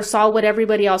or saw what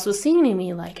everybody else was seeing in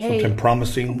me, like, hey. Something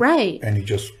promising. Right. And he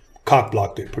just cock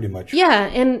blocked it pretty much. Yeah.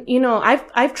 And, you know,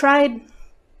 I've tried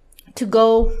to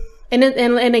go and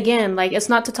again, like, it's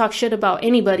not to talk shit about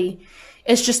anybody.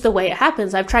 It's just the way it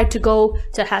happens. I've tried to go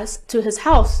to his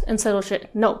house and settle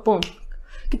shit. No, boom.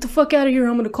 Get the fuck out of here.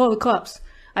 I'm going to call the cops.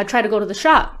 I try to go to the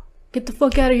shop. Get the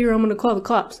fuck out of here. I'm going to call the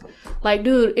cops. Like,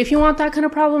 dude, if you want that kind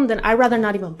of problem, then I'd rather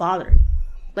not even bother.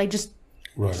 Like, just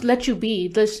let you be.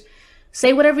 Just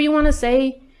say whatever you want to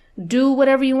say. Do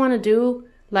whatever you want to do.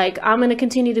 Like, I'm going to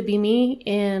continue to be me.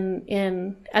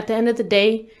 And at the end of the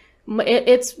day,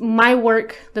 it's my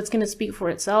work that's going to speak for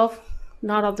itself,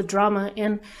 not all the drama.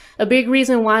 And a big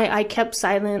reason why I kept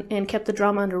silent and kept the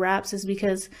drama under wraps is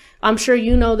because I'm sure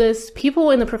you know this.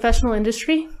 People in the professional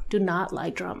industry do not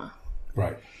like drama.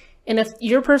 Right. And if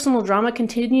your personal drama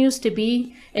continues to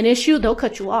be an issue, they'll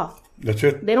cut you off. That's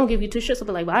it. They don't give you two shits. They'll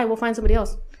be like, bye, we'll find somebody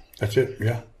else. That's it.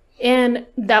 Yeah. And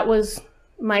that was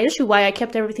my issue, why I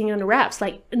kept everything under wraps.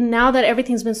 Like, now that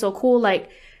everything's been so cool, like,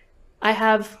 I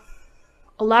have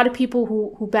a lot of people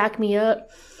who back me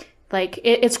up. Like,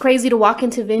 it's crazy to walk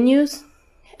into venues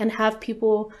and have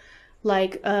people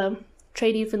like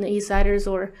tradie from the East Siders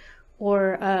or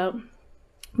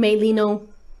Maylino,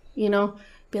 you know,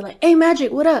 be like, "Hey,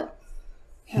 Magic, what up?"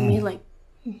 And me like,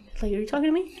 are you talking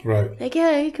to me? Right. Like,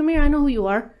 yeah, hey, come here. I know who you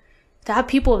are. To have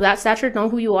people of that stature know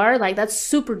who you are, like, that's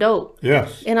super dope.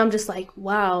 Yes. And I'm just like,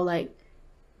 wow, like,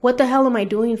 what the hell am I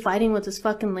doing fighting with this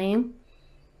fucking lame?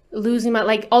 Losing my,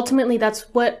 like, ultimately that's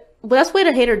what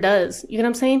a hater does. You know what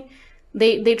I'm saying?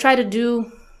 They try to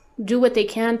do what they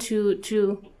can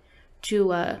to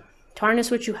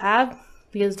tarnish what you have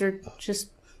because they're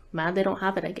just mad they don't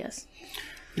have it, I guess.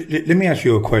 Let me ask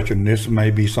you a question. This may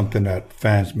be something that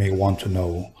fans may want to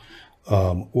know.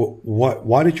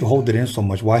 Why did you hold it in so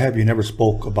much? Why have you never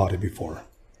spoke about it before?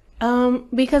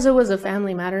 Because it was a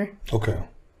family matter. Okay.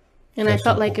 And I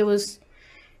felt like it was,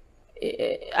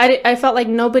 I felt like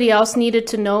nobody else needed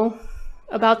to know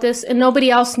about this, and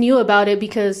nobody else knew about it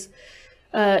because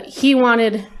he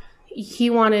wanted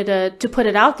to put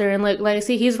it out there. And like I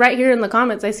see, he's right here in the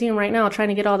comments. I see him right now trying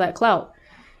to get all that clout.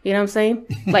 You know what I'm saying?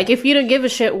 Like, if you don't give a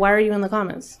shit, why are you in the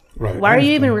comments? Right. Why are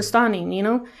you even responding, you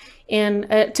know?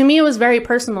 And to me, it was very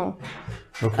personal.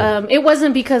 Okay. It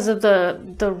wasn't because of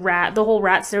the whole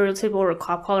rat stereotype or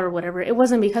cop collar or whatever. It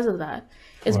wasn't because of that.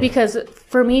 It's because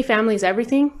for me, family is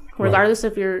everything, regardless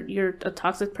if you're a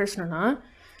toxic person or not.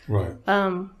 Right.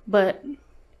 But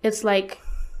it's like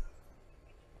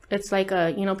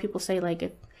you know, people say,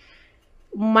 like,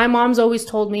 my mom's always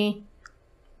told me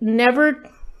never.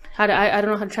 I don't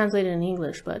know how to translate it in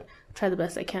English, but I'll try the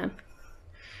best I can.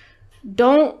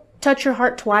 Don't touch your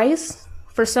heart twice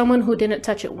for someone who didn't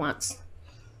touch it once.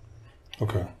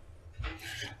 Okay.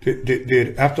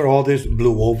 Did after all this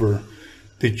blew over,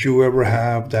 did you ever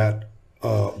have that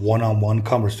one-on-one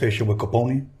conversation with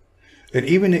Capone? And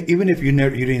even if you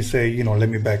didn't say, you know, let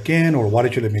me back in, or why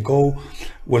did you let me go?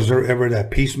 Was there ever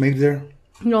that peace made there?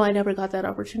 No, I never got that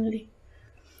opportunity.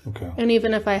 Okay. And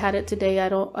even if I had it today, I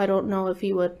don't know if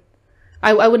he would.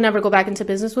 I would never go back into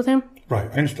business with him. Right,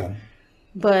 I understand.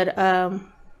 But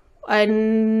I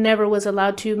never was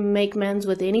allowed to make amends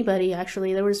with anybody.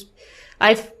 Actually,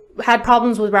 I've had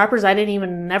problems with rappers I didn't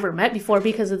even never met before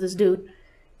because of this dude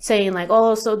saying, like,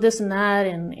 oh, so this and that,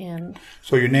 and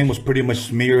So your name was pretty much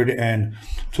smeared, and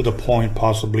to the point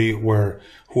possibly where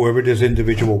whoever this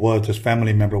individual was, this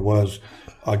family member was,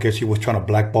 I guess he was trying to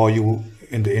blackball you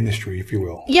in the industry, if you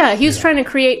will. Yeah, he was trying to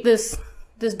create this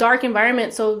dark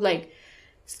environment. So, like,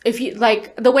 if you,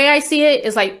 like, the way I see it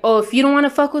is like, oh, if you don't want to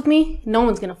fuck with me, no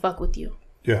one's gonna fuck with you.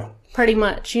 Yeah. Pretty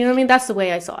much. You know what I mean? That's the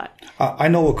way I saw it. I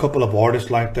know a couple of artists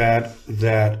like that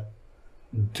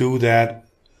do that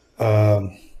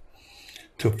to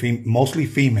mostly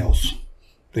females.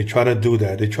 They try to do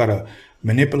that. They try to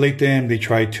manipulate them. They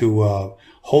try to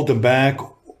hold them back,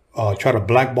 try to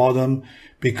blackball them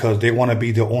because they want to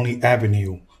be the only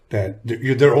avenue that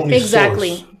you're their only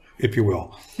source, if you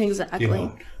will. Exactly. You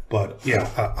know? But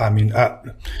yeah, I mean,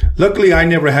 luckily I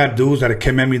never had dudes that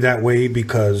came at me that way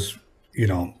because, you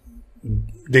know,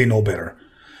 they know better.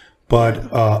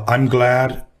 But I'm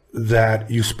glad that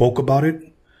you spoke about it.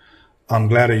 I'm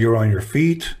glad that you're on your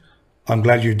feet. I'm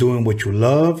glad you're doing what you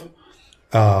love.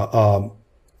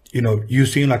 You know, you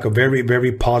seem like a very,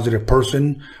 very positive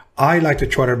person. I like to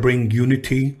try to bring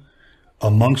unity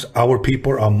amongst our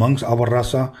people, amongst our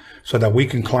raza, so that we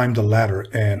can climb the ladder.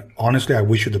 And honestly, I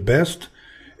wish you the best.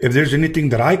 If there's anything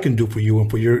that I can do for you and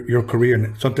for your career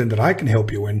and something that I can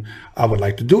help you in, I would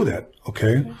like to do that.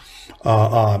 Okay.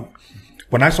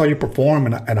 When I saw you perform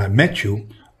and I met you,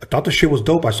 I thought the shit was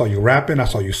dope. I saw you rapping. I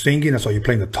saw you singing. I saw you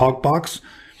playing the talk box.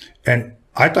 And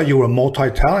I thought you were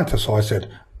multi-talented. So I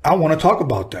said, I want to talk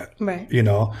about that. Right. You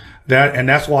know, and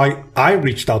that's why I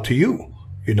reached out to you,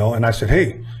 you know, and I said,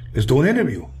 hey, let's do an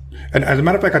interview. And as a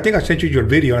matter of fact, I think I sent you your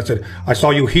video. And I said, I saw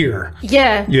you here.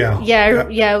 Yeah. Yeah.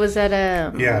 Yeah. It was at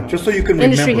just so you can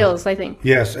Industry remember. Hills, I think.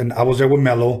 Yes. And I was there with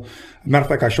Mello. As a matter of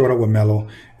fact, I showed up with Mello.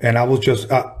 And I was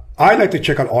just, I like to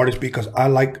check out artists because I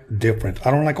like different.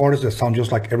 I don't like artists that sound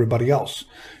just like everybody else.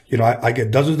 You know, I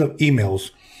get dozens of emails,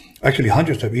 actually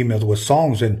hundreds of emails with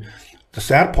songs. And the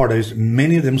sad part is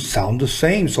many of them sound the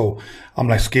same. So I'm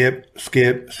like, skip.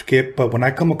 But when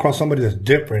I come across somebody that's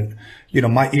different, you know,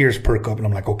 my ears perk up and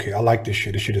I'm like, okay, I like this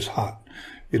shit. This shit is hot.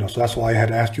 You know, so that's why I had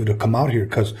asked you to come out here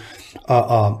because,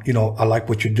 you know, I like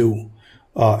what you do.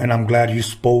 And I'm glad you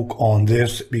spoke on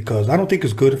this because I don't think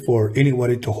it's good for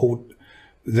anybody to hold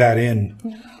that in.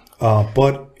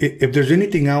 But if there's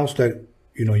anything else that,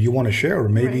 you know, you want to share or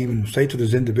maybe even say to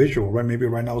this individual, right? Maybe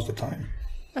right now is the time.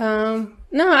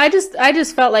 No, I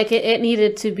just felt like it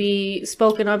needed to be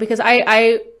spoken on because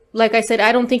I like I said,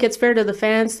 I don't think it's fair to the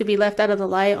fans to be left out of the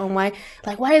light on why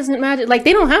isn't Magic, like,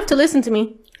 they don't have to listen to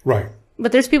me. Right.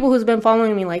 But there's people who's been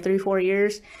following me like 3-4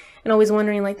 years and always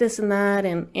wondering like this and that,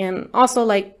 and also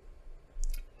like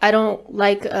I don't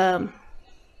like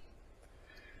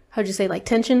how'd you say, like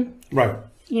tension, Right.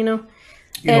 you know.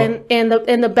 And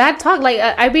the bad talk, like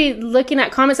I be looking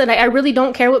at comments and I really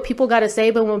don't care what people got to say,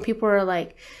 but when people are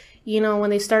like, you know, when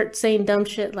they start saying dumb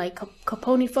shit like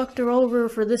Capone fucked her over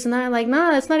for this and that, like,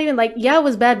 nah, it's not even like, yeah, it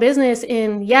was bad business,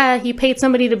 and yeah, he paid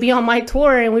somebody to be on my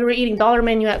tour and we were eating dollar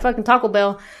menu at fucking Taco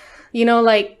Bell, you know,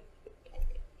 like,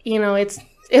 you know,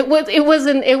 it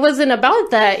wasn't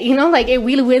about that, you know, like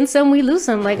we win some, we lose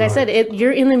some. Like I said,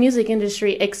 you're in the music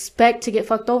industry, expect to get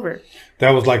fucked over.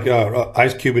 That was like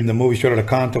Ice Cube in the movie Straight Outta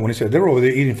Compton when he said they were over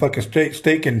there eating fucking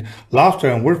steak and lobster,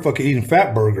 and we're fucking eating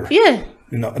fat burger. Yeah.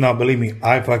 You know, no, believe me,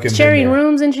 I fucking sharing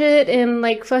rooms and shit, and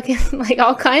like fucking like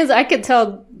all kinds. I could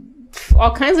tell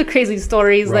all kinds of crazy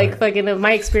stories, like fucking of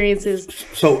my experiences.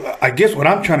 So I guess what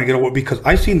I'm trying to get over, because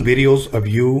I seen videos of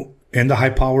you in the High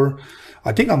Power.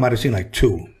 I think I might have seen like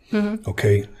two.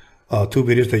 Okay. 2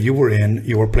 videos that you were in.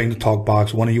 You were playing the talk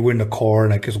box. One of you were in the car,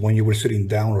 and I guess one you were sitting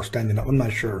down or standing up. I'm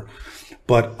not sure.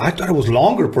 But I thought it was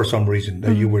longer for some reason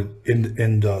that you were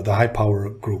in the High Power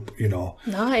group, you know.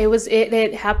 No,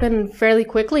 it happened fairly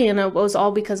quickly, and it was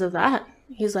all because of that.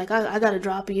 He's like, I gotta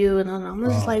drop you, and I'm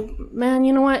just like, man,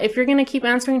 you know what? If you're gonna keep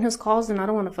answering his calls, then I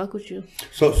don't want to fuck with you.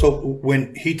 So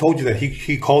when he told you that,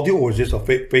 he called you, or was this a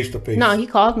face to face? No, he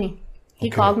called me. He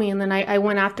called me, and then I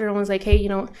went after and was like, hey, you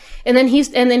know, and then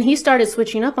he started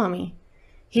switching up on me.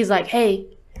 He's like, hey,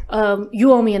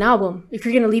 you owe me an album. If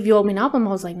you're going to leave, you owe me an album.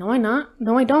 I was like, no, I'm not.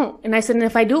 No, I don't. And I said, and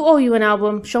if I do owe you an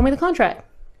album, show me the contract.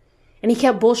 And he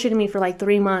kept bullshitting me for like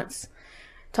 3 months,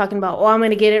 talking about, oh, I'm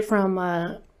going to get it from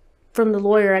the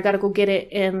lawyer. I got to go get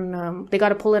it. And they got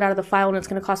to pull it out of the file, and it's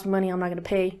going to cost me money. I'm not going to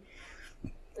pay.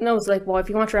 And I was like, well, if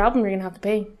you want your album, you're going to have to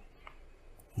pay.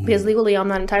 Because legally, I'm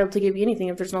not entitled to give you anything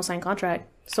if there's no signed contract.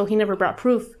 So he never brought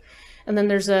proof. And then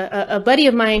there's a buddy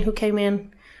of mine who came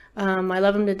in. I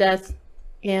love him to death.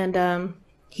 And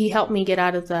he helped me get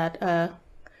out of that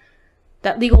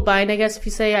legal bind, I guess, if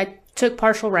you say. I took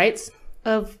partial rights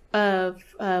of that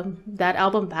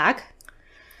album back.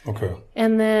 Okay.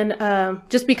 And then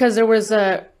just because there was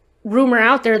a rumor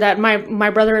out there that my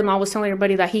brother-in-law was telling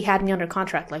everybody that he had me under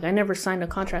contract. Like, I never signed a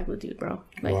contract with you, bro.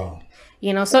 Like, wow.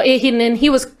 You know, so he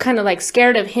was kind of like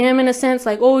scared of him in a sense,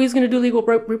 like, oh, he's going to do legal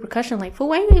repercussion. Like, fool,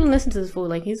 why you even listen to this fool?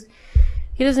 Like, he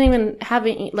doesn't even have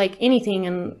like anything.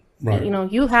 And, you know,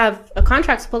 you have a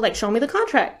contract, but like, show me the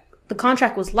contract. The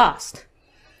contract was lost.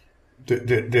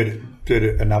 Did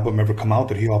an album ever come out?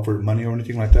 Did he offer money or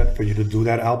anything like that for you to do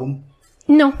that album?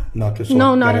 No. Not that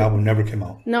album never came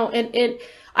out. No,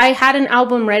 I had an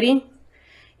album ready,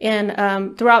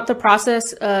 and throughout the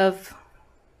process of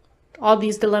all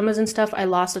these dilemmas and stuff, I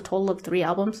lost a total of 3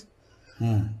 albums.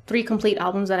 3 complete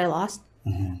albums that I lost.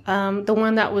 The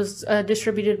one that was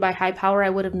distributed by High Power,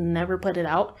 I would have never put it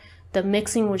out. The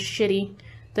mixing was shitty.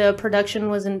 The production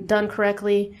wasn't done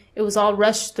correctly. It was all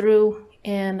rushed through,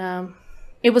 and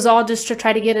it was all just to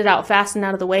try to get it out fast and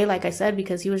out of the way, like I said,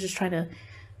 because he was just trying to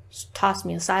toss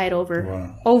me aside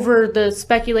over the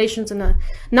speculations and the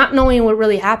not knowing what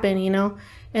really happened, you know.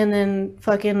 And then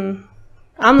fucking,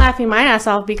 I'm laughing my ass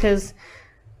off because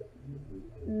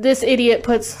this idiot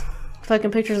puts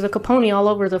fucking pictures of Capone all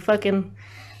over the fucking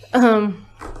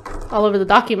all over the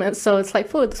documents. So it's like,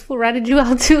 fool, this fool ratted you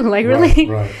out too. Like, really?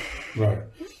 Right.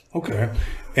 Okay.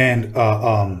 And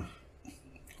wow.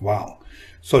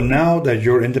 So now that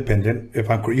you're independent,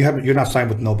 you're not signed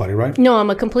with nobody, right? No,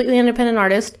 I'm a completely independent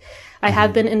artist. I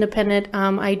have been independent.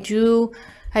 I've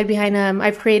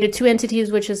created 2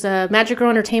 entities, which is Magic Girl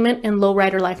Entertainment and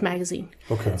Lowrider Life Magazine.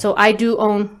 Okay. So I do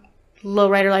own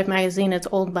Lowrider Life Magazine. It's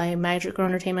owned by Magic Girl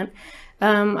Entertainment.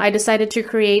 I decided to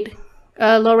create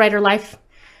Lowrider Life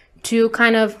to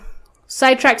kind of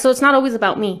sidetrack. So it's not always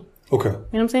about me. Okay. You know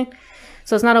what I'm saying?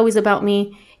 So it's not always about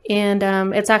me. And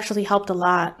it's actually helped a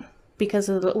lot, because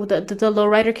of the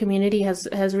lowrider community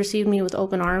has received me with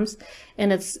open arms,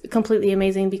 and it's completely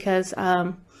amazing because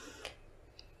I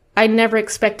never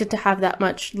expected to have that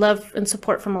much love and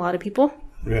support from a lot of people.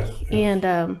 Yes.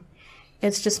 And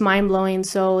it's just mind blowing.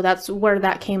 So that's where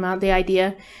that came out, the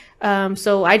idea.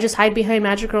 So I just hide behind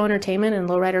Magic Girl Entertainment and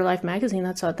Lowrider Life Magazine.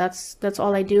 That's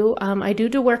all I do. I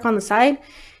do work on the side,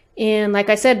 and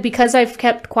like I said, because I've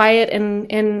kept quiet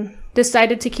and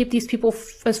decided to keep these people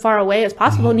as far away as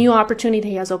possible, new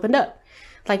opportunity has opened up.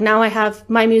 Like, now I have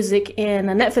my music in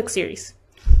a Netflix series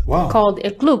called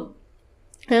El Club.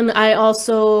 And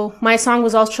my song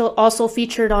was also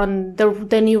featured on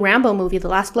the new Rambo movie, The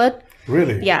Last Blood.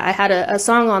 Really? Yeah, I had a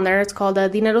song on there. It's called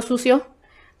Dinero Sucio.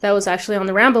 That was actually on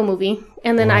the Rambo movie.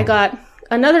 And then I got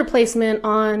another placement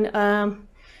on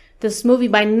this movie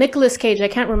by Nicolas Cage. I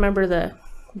can't remember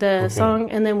the song.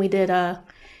 And then we did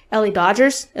LA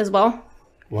Dodgers as well.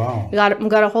 Wow.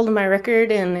 Got a hold of my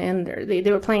record, and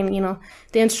they were playing, you know,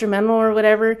 the instrumental or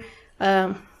whatever.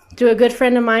 Through a good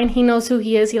friend of mine. He knows who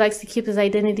he is. He likes to keep his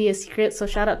identity a secret. So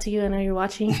shout out to you. I know you're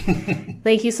watching.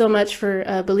 Thank you so much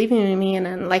for believing in me.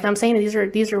 And like I'm saying,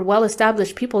 these are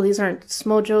well-established people. These aren't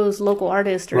Smo Joe's local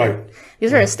artists.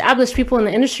 These are established people in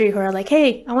the industry who are like,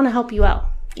 hey, I want to help you out.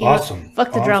 You awesome. know?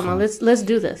 Fuck the drama. Let's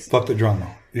do this. Fuck the drama.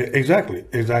 Yeah,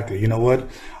 exactly. You know what?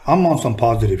 I'm on some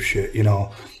positive shit. You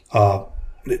know,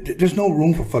 there's no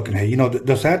room for fucking hate. You know,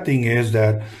 the sad thing is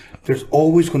that there's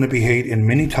always going to be hate, and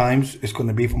many times it's going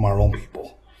to be from our own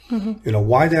people. Mm-hmm. You know,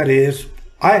 why that is,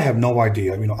 I have no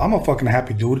idea. You know, I'm a fucking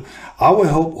happy dude. I will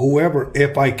help whoever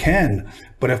if I can.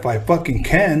 But if I fucking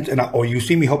can't, or you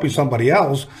see me helping somebody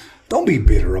else, don't be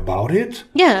bitter about it.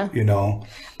 Yeah. You know?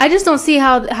 I just don't see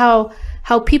how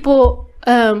people,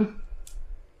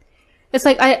 it's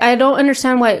like, I don't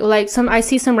understand why, like, I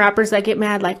see some rappers that get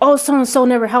mad, like, oh, so-and-so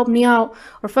never helped me out,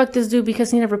 or fuck this dude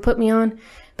because he never put me on.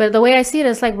 But the way I see it,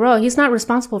 it's like, bro, he's not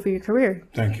responsible for your career.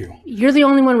 Thank you. You're the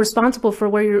only one responsible for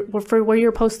where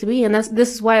you're supposed to be. And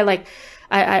this is why, like,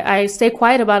 I stay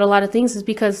quiet about a lot of things, is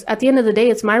because at the end of the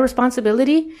day, it's my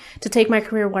responsibility to take my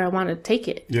career where I want to take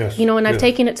it. Yes. You know, and I've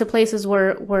taken it to places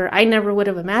where I never would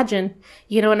have imagined,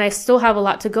 you know, and I still have a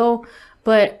lot to go.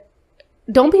 But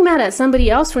don't be mad at somebody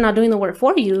else for not doing the work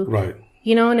for you. Right.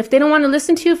 You know, and if they don't want to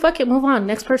listen to you, fuck it, move on.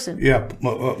 Next person. Yeah,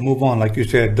 move on. Like you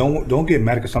said, don't get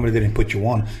mad because somebody didn't put you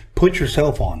on. Put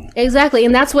yourself on. Exactly,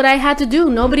 and that's what I had to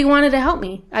do. Nobody wanted to help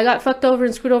me. I got fucked over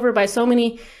and screwed over by so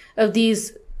many of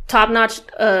these top-notch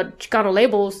Chicano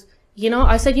labels. You know,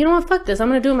 I said, you know what, fuck this. I'm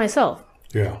going to do it myself.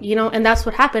 Yeah. You know, and that's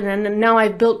what happened. And now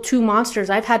I've built two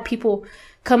monsters. I've had people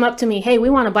come up to me, hey,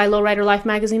 we want to buy Lowrider Life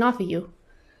magazine off of you.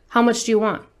 How much do you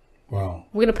want? Wow.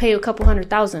 We're going to pay you a couple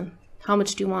 $100,000. How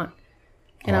much do you want?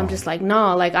 And I'm just like,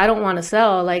 no, like, I don't want to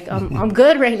sell. Like, I'm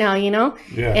good right now, you know?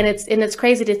 Yeah. And it's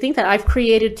crazy to think that I've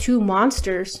created two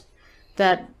monsters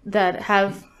that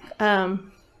have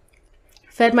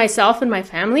fed myself and my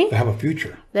family. They have a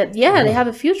future. They have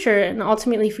a future, and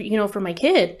ultimately, for my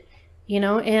kid, you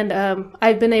know? And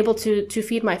I've been able to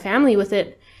feed my family with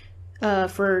it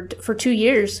for 2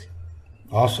 years.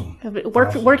 Awesome.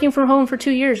 Working from home for 2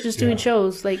 years, just doing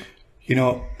shows, like. You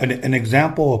know, an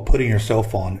example of putting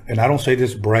yourself on, and I don't say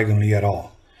this braggingly at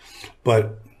all,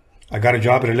 but I got a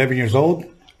job at 11 years old.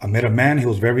 I met a man. He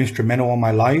was very instrumental in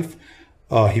my life.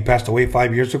 He passed away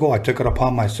 5 years ago. I took it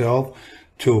upon myself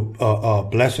to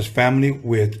bless his family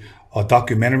with a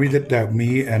documentary that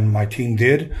me and my team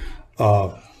did.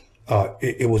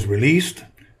 It was released.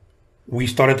 We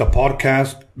started the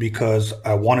podcast because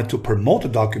I wanted to promote the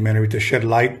documentary to shed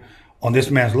light on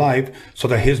this man's life so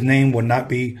that his name would not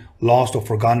be lost or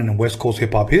forgotten in West Coast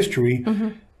hip hop history. Mm-hmm.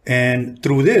 And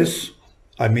through this,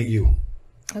 I meet you.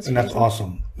 That's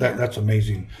awesome. That's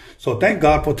amazing. So thank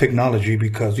God for technology,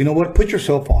 because you know what? Put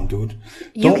yourself on, dude.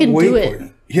 You can do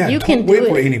it. Yeah, don't wait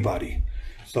for anybody.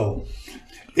 So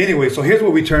anyway, so here's where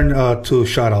we turn to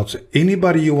shout outs.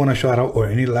 Anybody you want to shout out or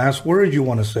any last words you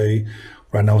want to say,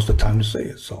 right now is the time to say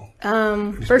it. So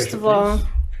first of all,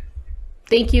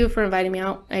 thank you for inviting me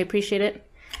out. I appreciate it.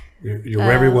 You're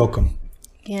very welcome.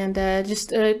 And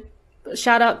just a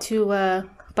shout out to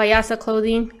Bayasa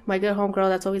Clothing, my good homegirl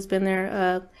that's always been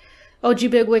there.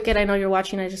 OG Big Wicked, I know you're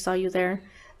watching. I just saw you there.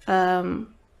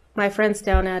 My friends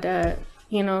down at,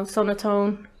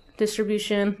 Sonotone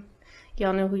Distribution.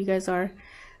 Y'all know who you guys are.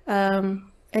 And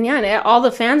all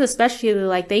the fans especially,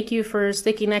 like, thank you for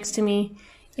sticking next to me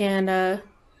and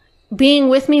being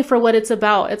with me for what it's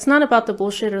about. It's not about the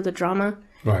bullshit or the drama.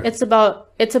 Right. It's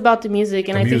about the music.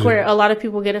 And I think where a lot of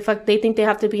people get it, they think they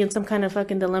have to be in some kind of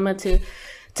fucking dilemma to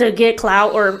get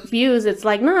clout or views. It's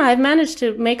like, no, I've managed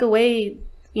to make a way,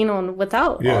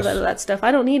 without all that stuff.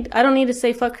 I don't need to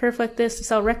say fuck her, fuck this to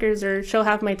sell records or show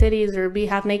half my titties or be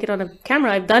half naked on a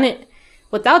camera. I've done it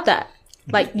without that.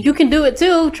 Like, you can do it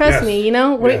too. Trust me,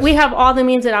 we have all the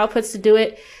means and outputs to do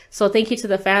it. So thank you to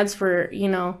the fans for,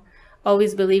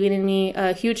 always believing in me.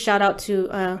 A huge shout out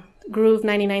to Groove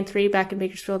 99.3 back in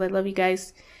Bakersfield. I love you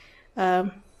guys.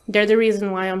 They're the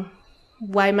reason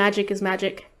why magic is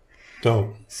magic.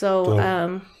 Dope.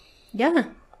 So,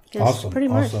 Awesome. Pretty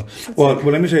much. Awesome. Well,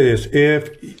 let me say this.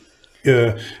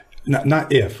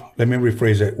 Not if, let me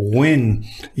rephrase it. When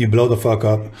you blow the fuck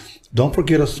up, don't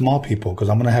forget us small people, because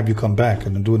I'm going to have you come back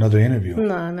and do another interview.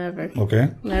 No, never.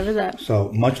 Okay? Never that.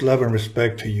 So much love and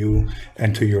respect to you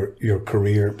and to your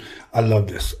career. I love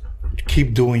this.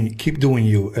 Keep doing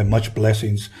you, and much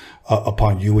blessings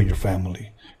upon you and your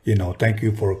family. You know, thank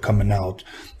you for coming out.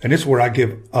 And this is where I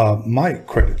give my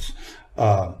credits.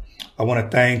 I want to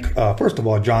thank, first of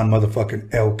all, John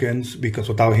motherfucking Elkins, because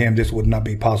without him, this would not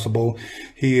be possible.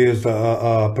 He is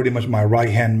pretty much my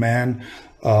right-hand man.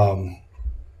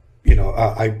 You know,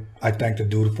 I thank the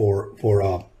dude for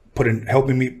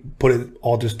helping me put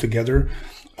all this together.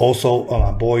 Also,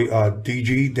 my boy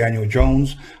DG, Daniel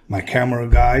Jones, my camera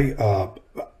guy.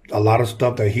 A lot of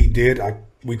stuff that he did,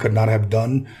 we could not have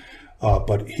done,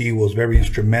 but he was very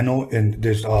instrumental in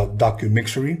this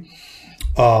documixery.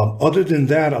 Other than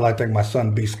that, I'd like to thank my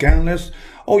son, B. Scanless.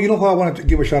 Oh, you know who I wanted to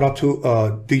give a shout out to?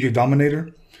 DJ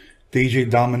Dominator. DJ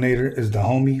Dominator is the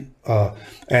homie.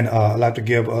 And I'd like to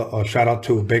give a shout out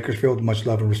to Bakersfield. Much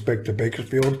love and respect to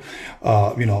Bakersfield.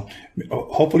 You know,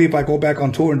 hopefully if I go back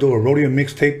on tour and do a rodeo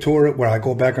mixtape tour where I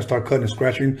go back and start cutting and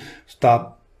scratching,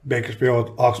 stop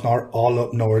Bakersfield, Oxnard, all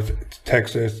up north,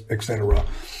 Texas, etc.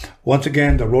 Once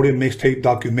again, the rodeo mixtape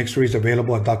documixery is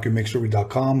available at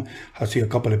documixery.com. I see a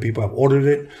couple of people have ordered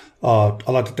it. I'd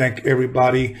like to thank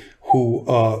everybody who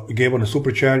gave on a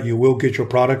super chat. You will get your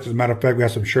products. As a matter of fact, we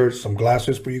have some shirts, some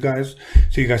glasses for you guys,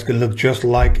 so you guys can look just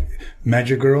like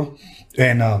Magic Girl.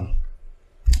 And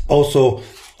also,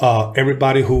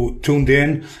 everybody who tuned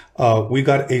in, we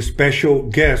got a special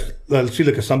guest. Let's see,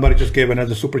 look, somebody just gave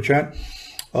another super chat.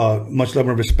 Much love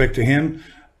and respect to him.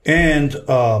 And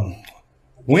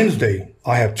Wednesday,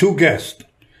 I have 2 guests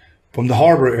from the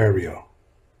Harbor area.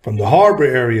 From the Harbor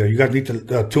area, you guys need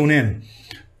to tune in.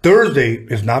 Thursday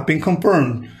is not being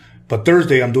confirmed, but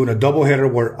Thursday I'm doing a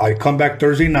doubleheader where I come back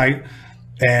Thursday night,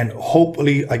 and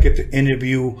hopefully I get to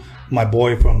interview my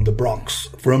boy from the Bronx,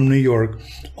 from New York.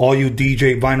 All you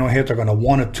DJ vinyl heads are going to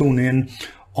want to tune in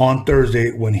on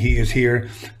Thursday when he is here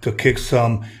to kick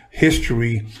some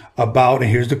history about,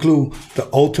 and here's the clue, the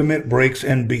ultimate breaks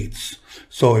and beats.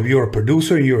 So if you're a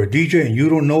producer, you're a DJ, and you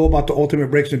don't know about the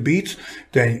ultimate breaks and beats,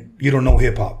 then you don't know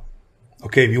hip hop.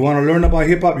 Okay, if you want to learn about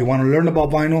hip hop, you want to learn about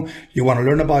vinyl, you want to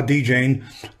learn about DJing,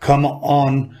 come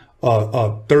on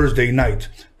Thursday night.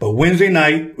 But Wednesday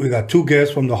night, we got 2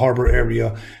 guests from the Harbor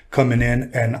area coming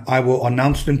in, and I will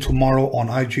announce them tomorrow on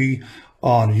IG,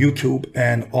 on YouTube,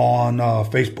 and on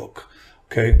Facebook.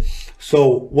 Okay, so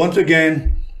once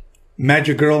again,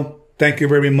 Magic Girl, thank you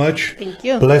very much. Thank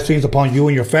you. Blessings upon you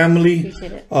and your family.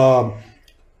 Appreciate it.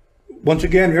 Once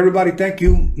again, everybody, thank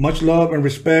you. Much love and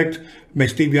respect. May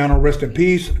Steve Yano rest in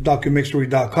peace.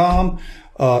 DocuMixery.com,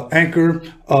 Anchor,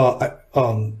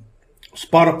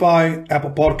 Spotify,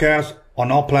 Apple Podcasts,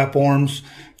 on all platforms.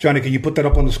 Johnny, can you put that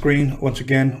up on the screen once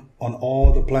again on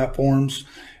all the platforms?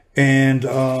 And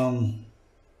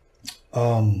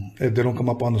if they don't come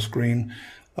up on the screen,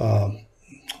 I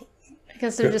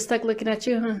guess they're just stuck looking at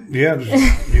you, huh? yeah,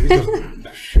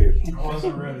 shit. I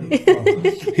wasn't ready.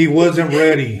 He wasn't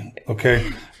ready.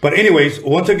 Okay. But anyways,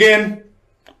 once again,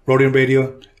 Rodeo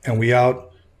Radio, and we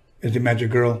out. Is the Magic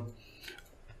Girl,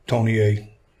 Tony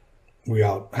A. We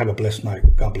out. Have a blessed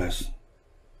night. God bless.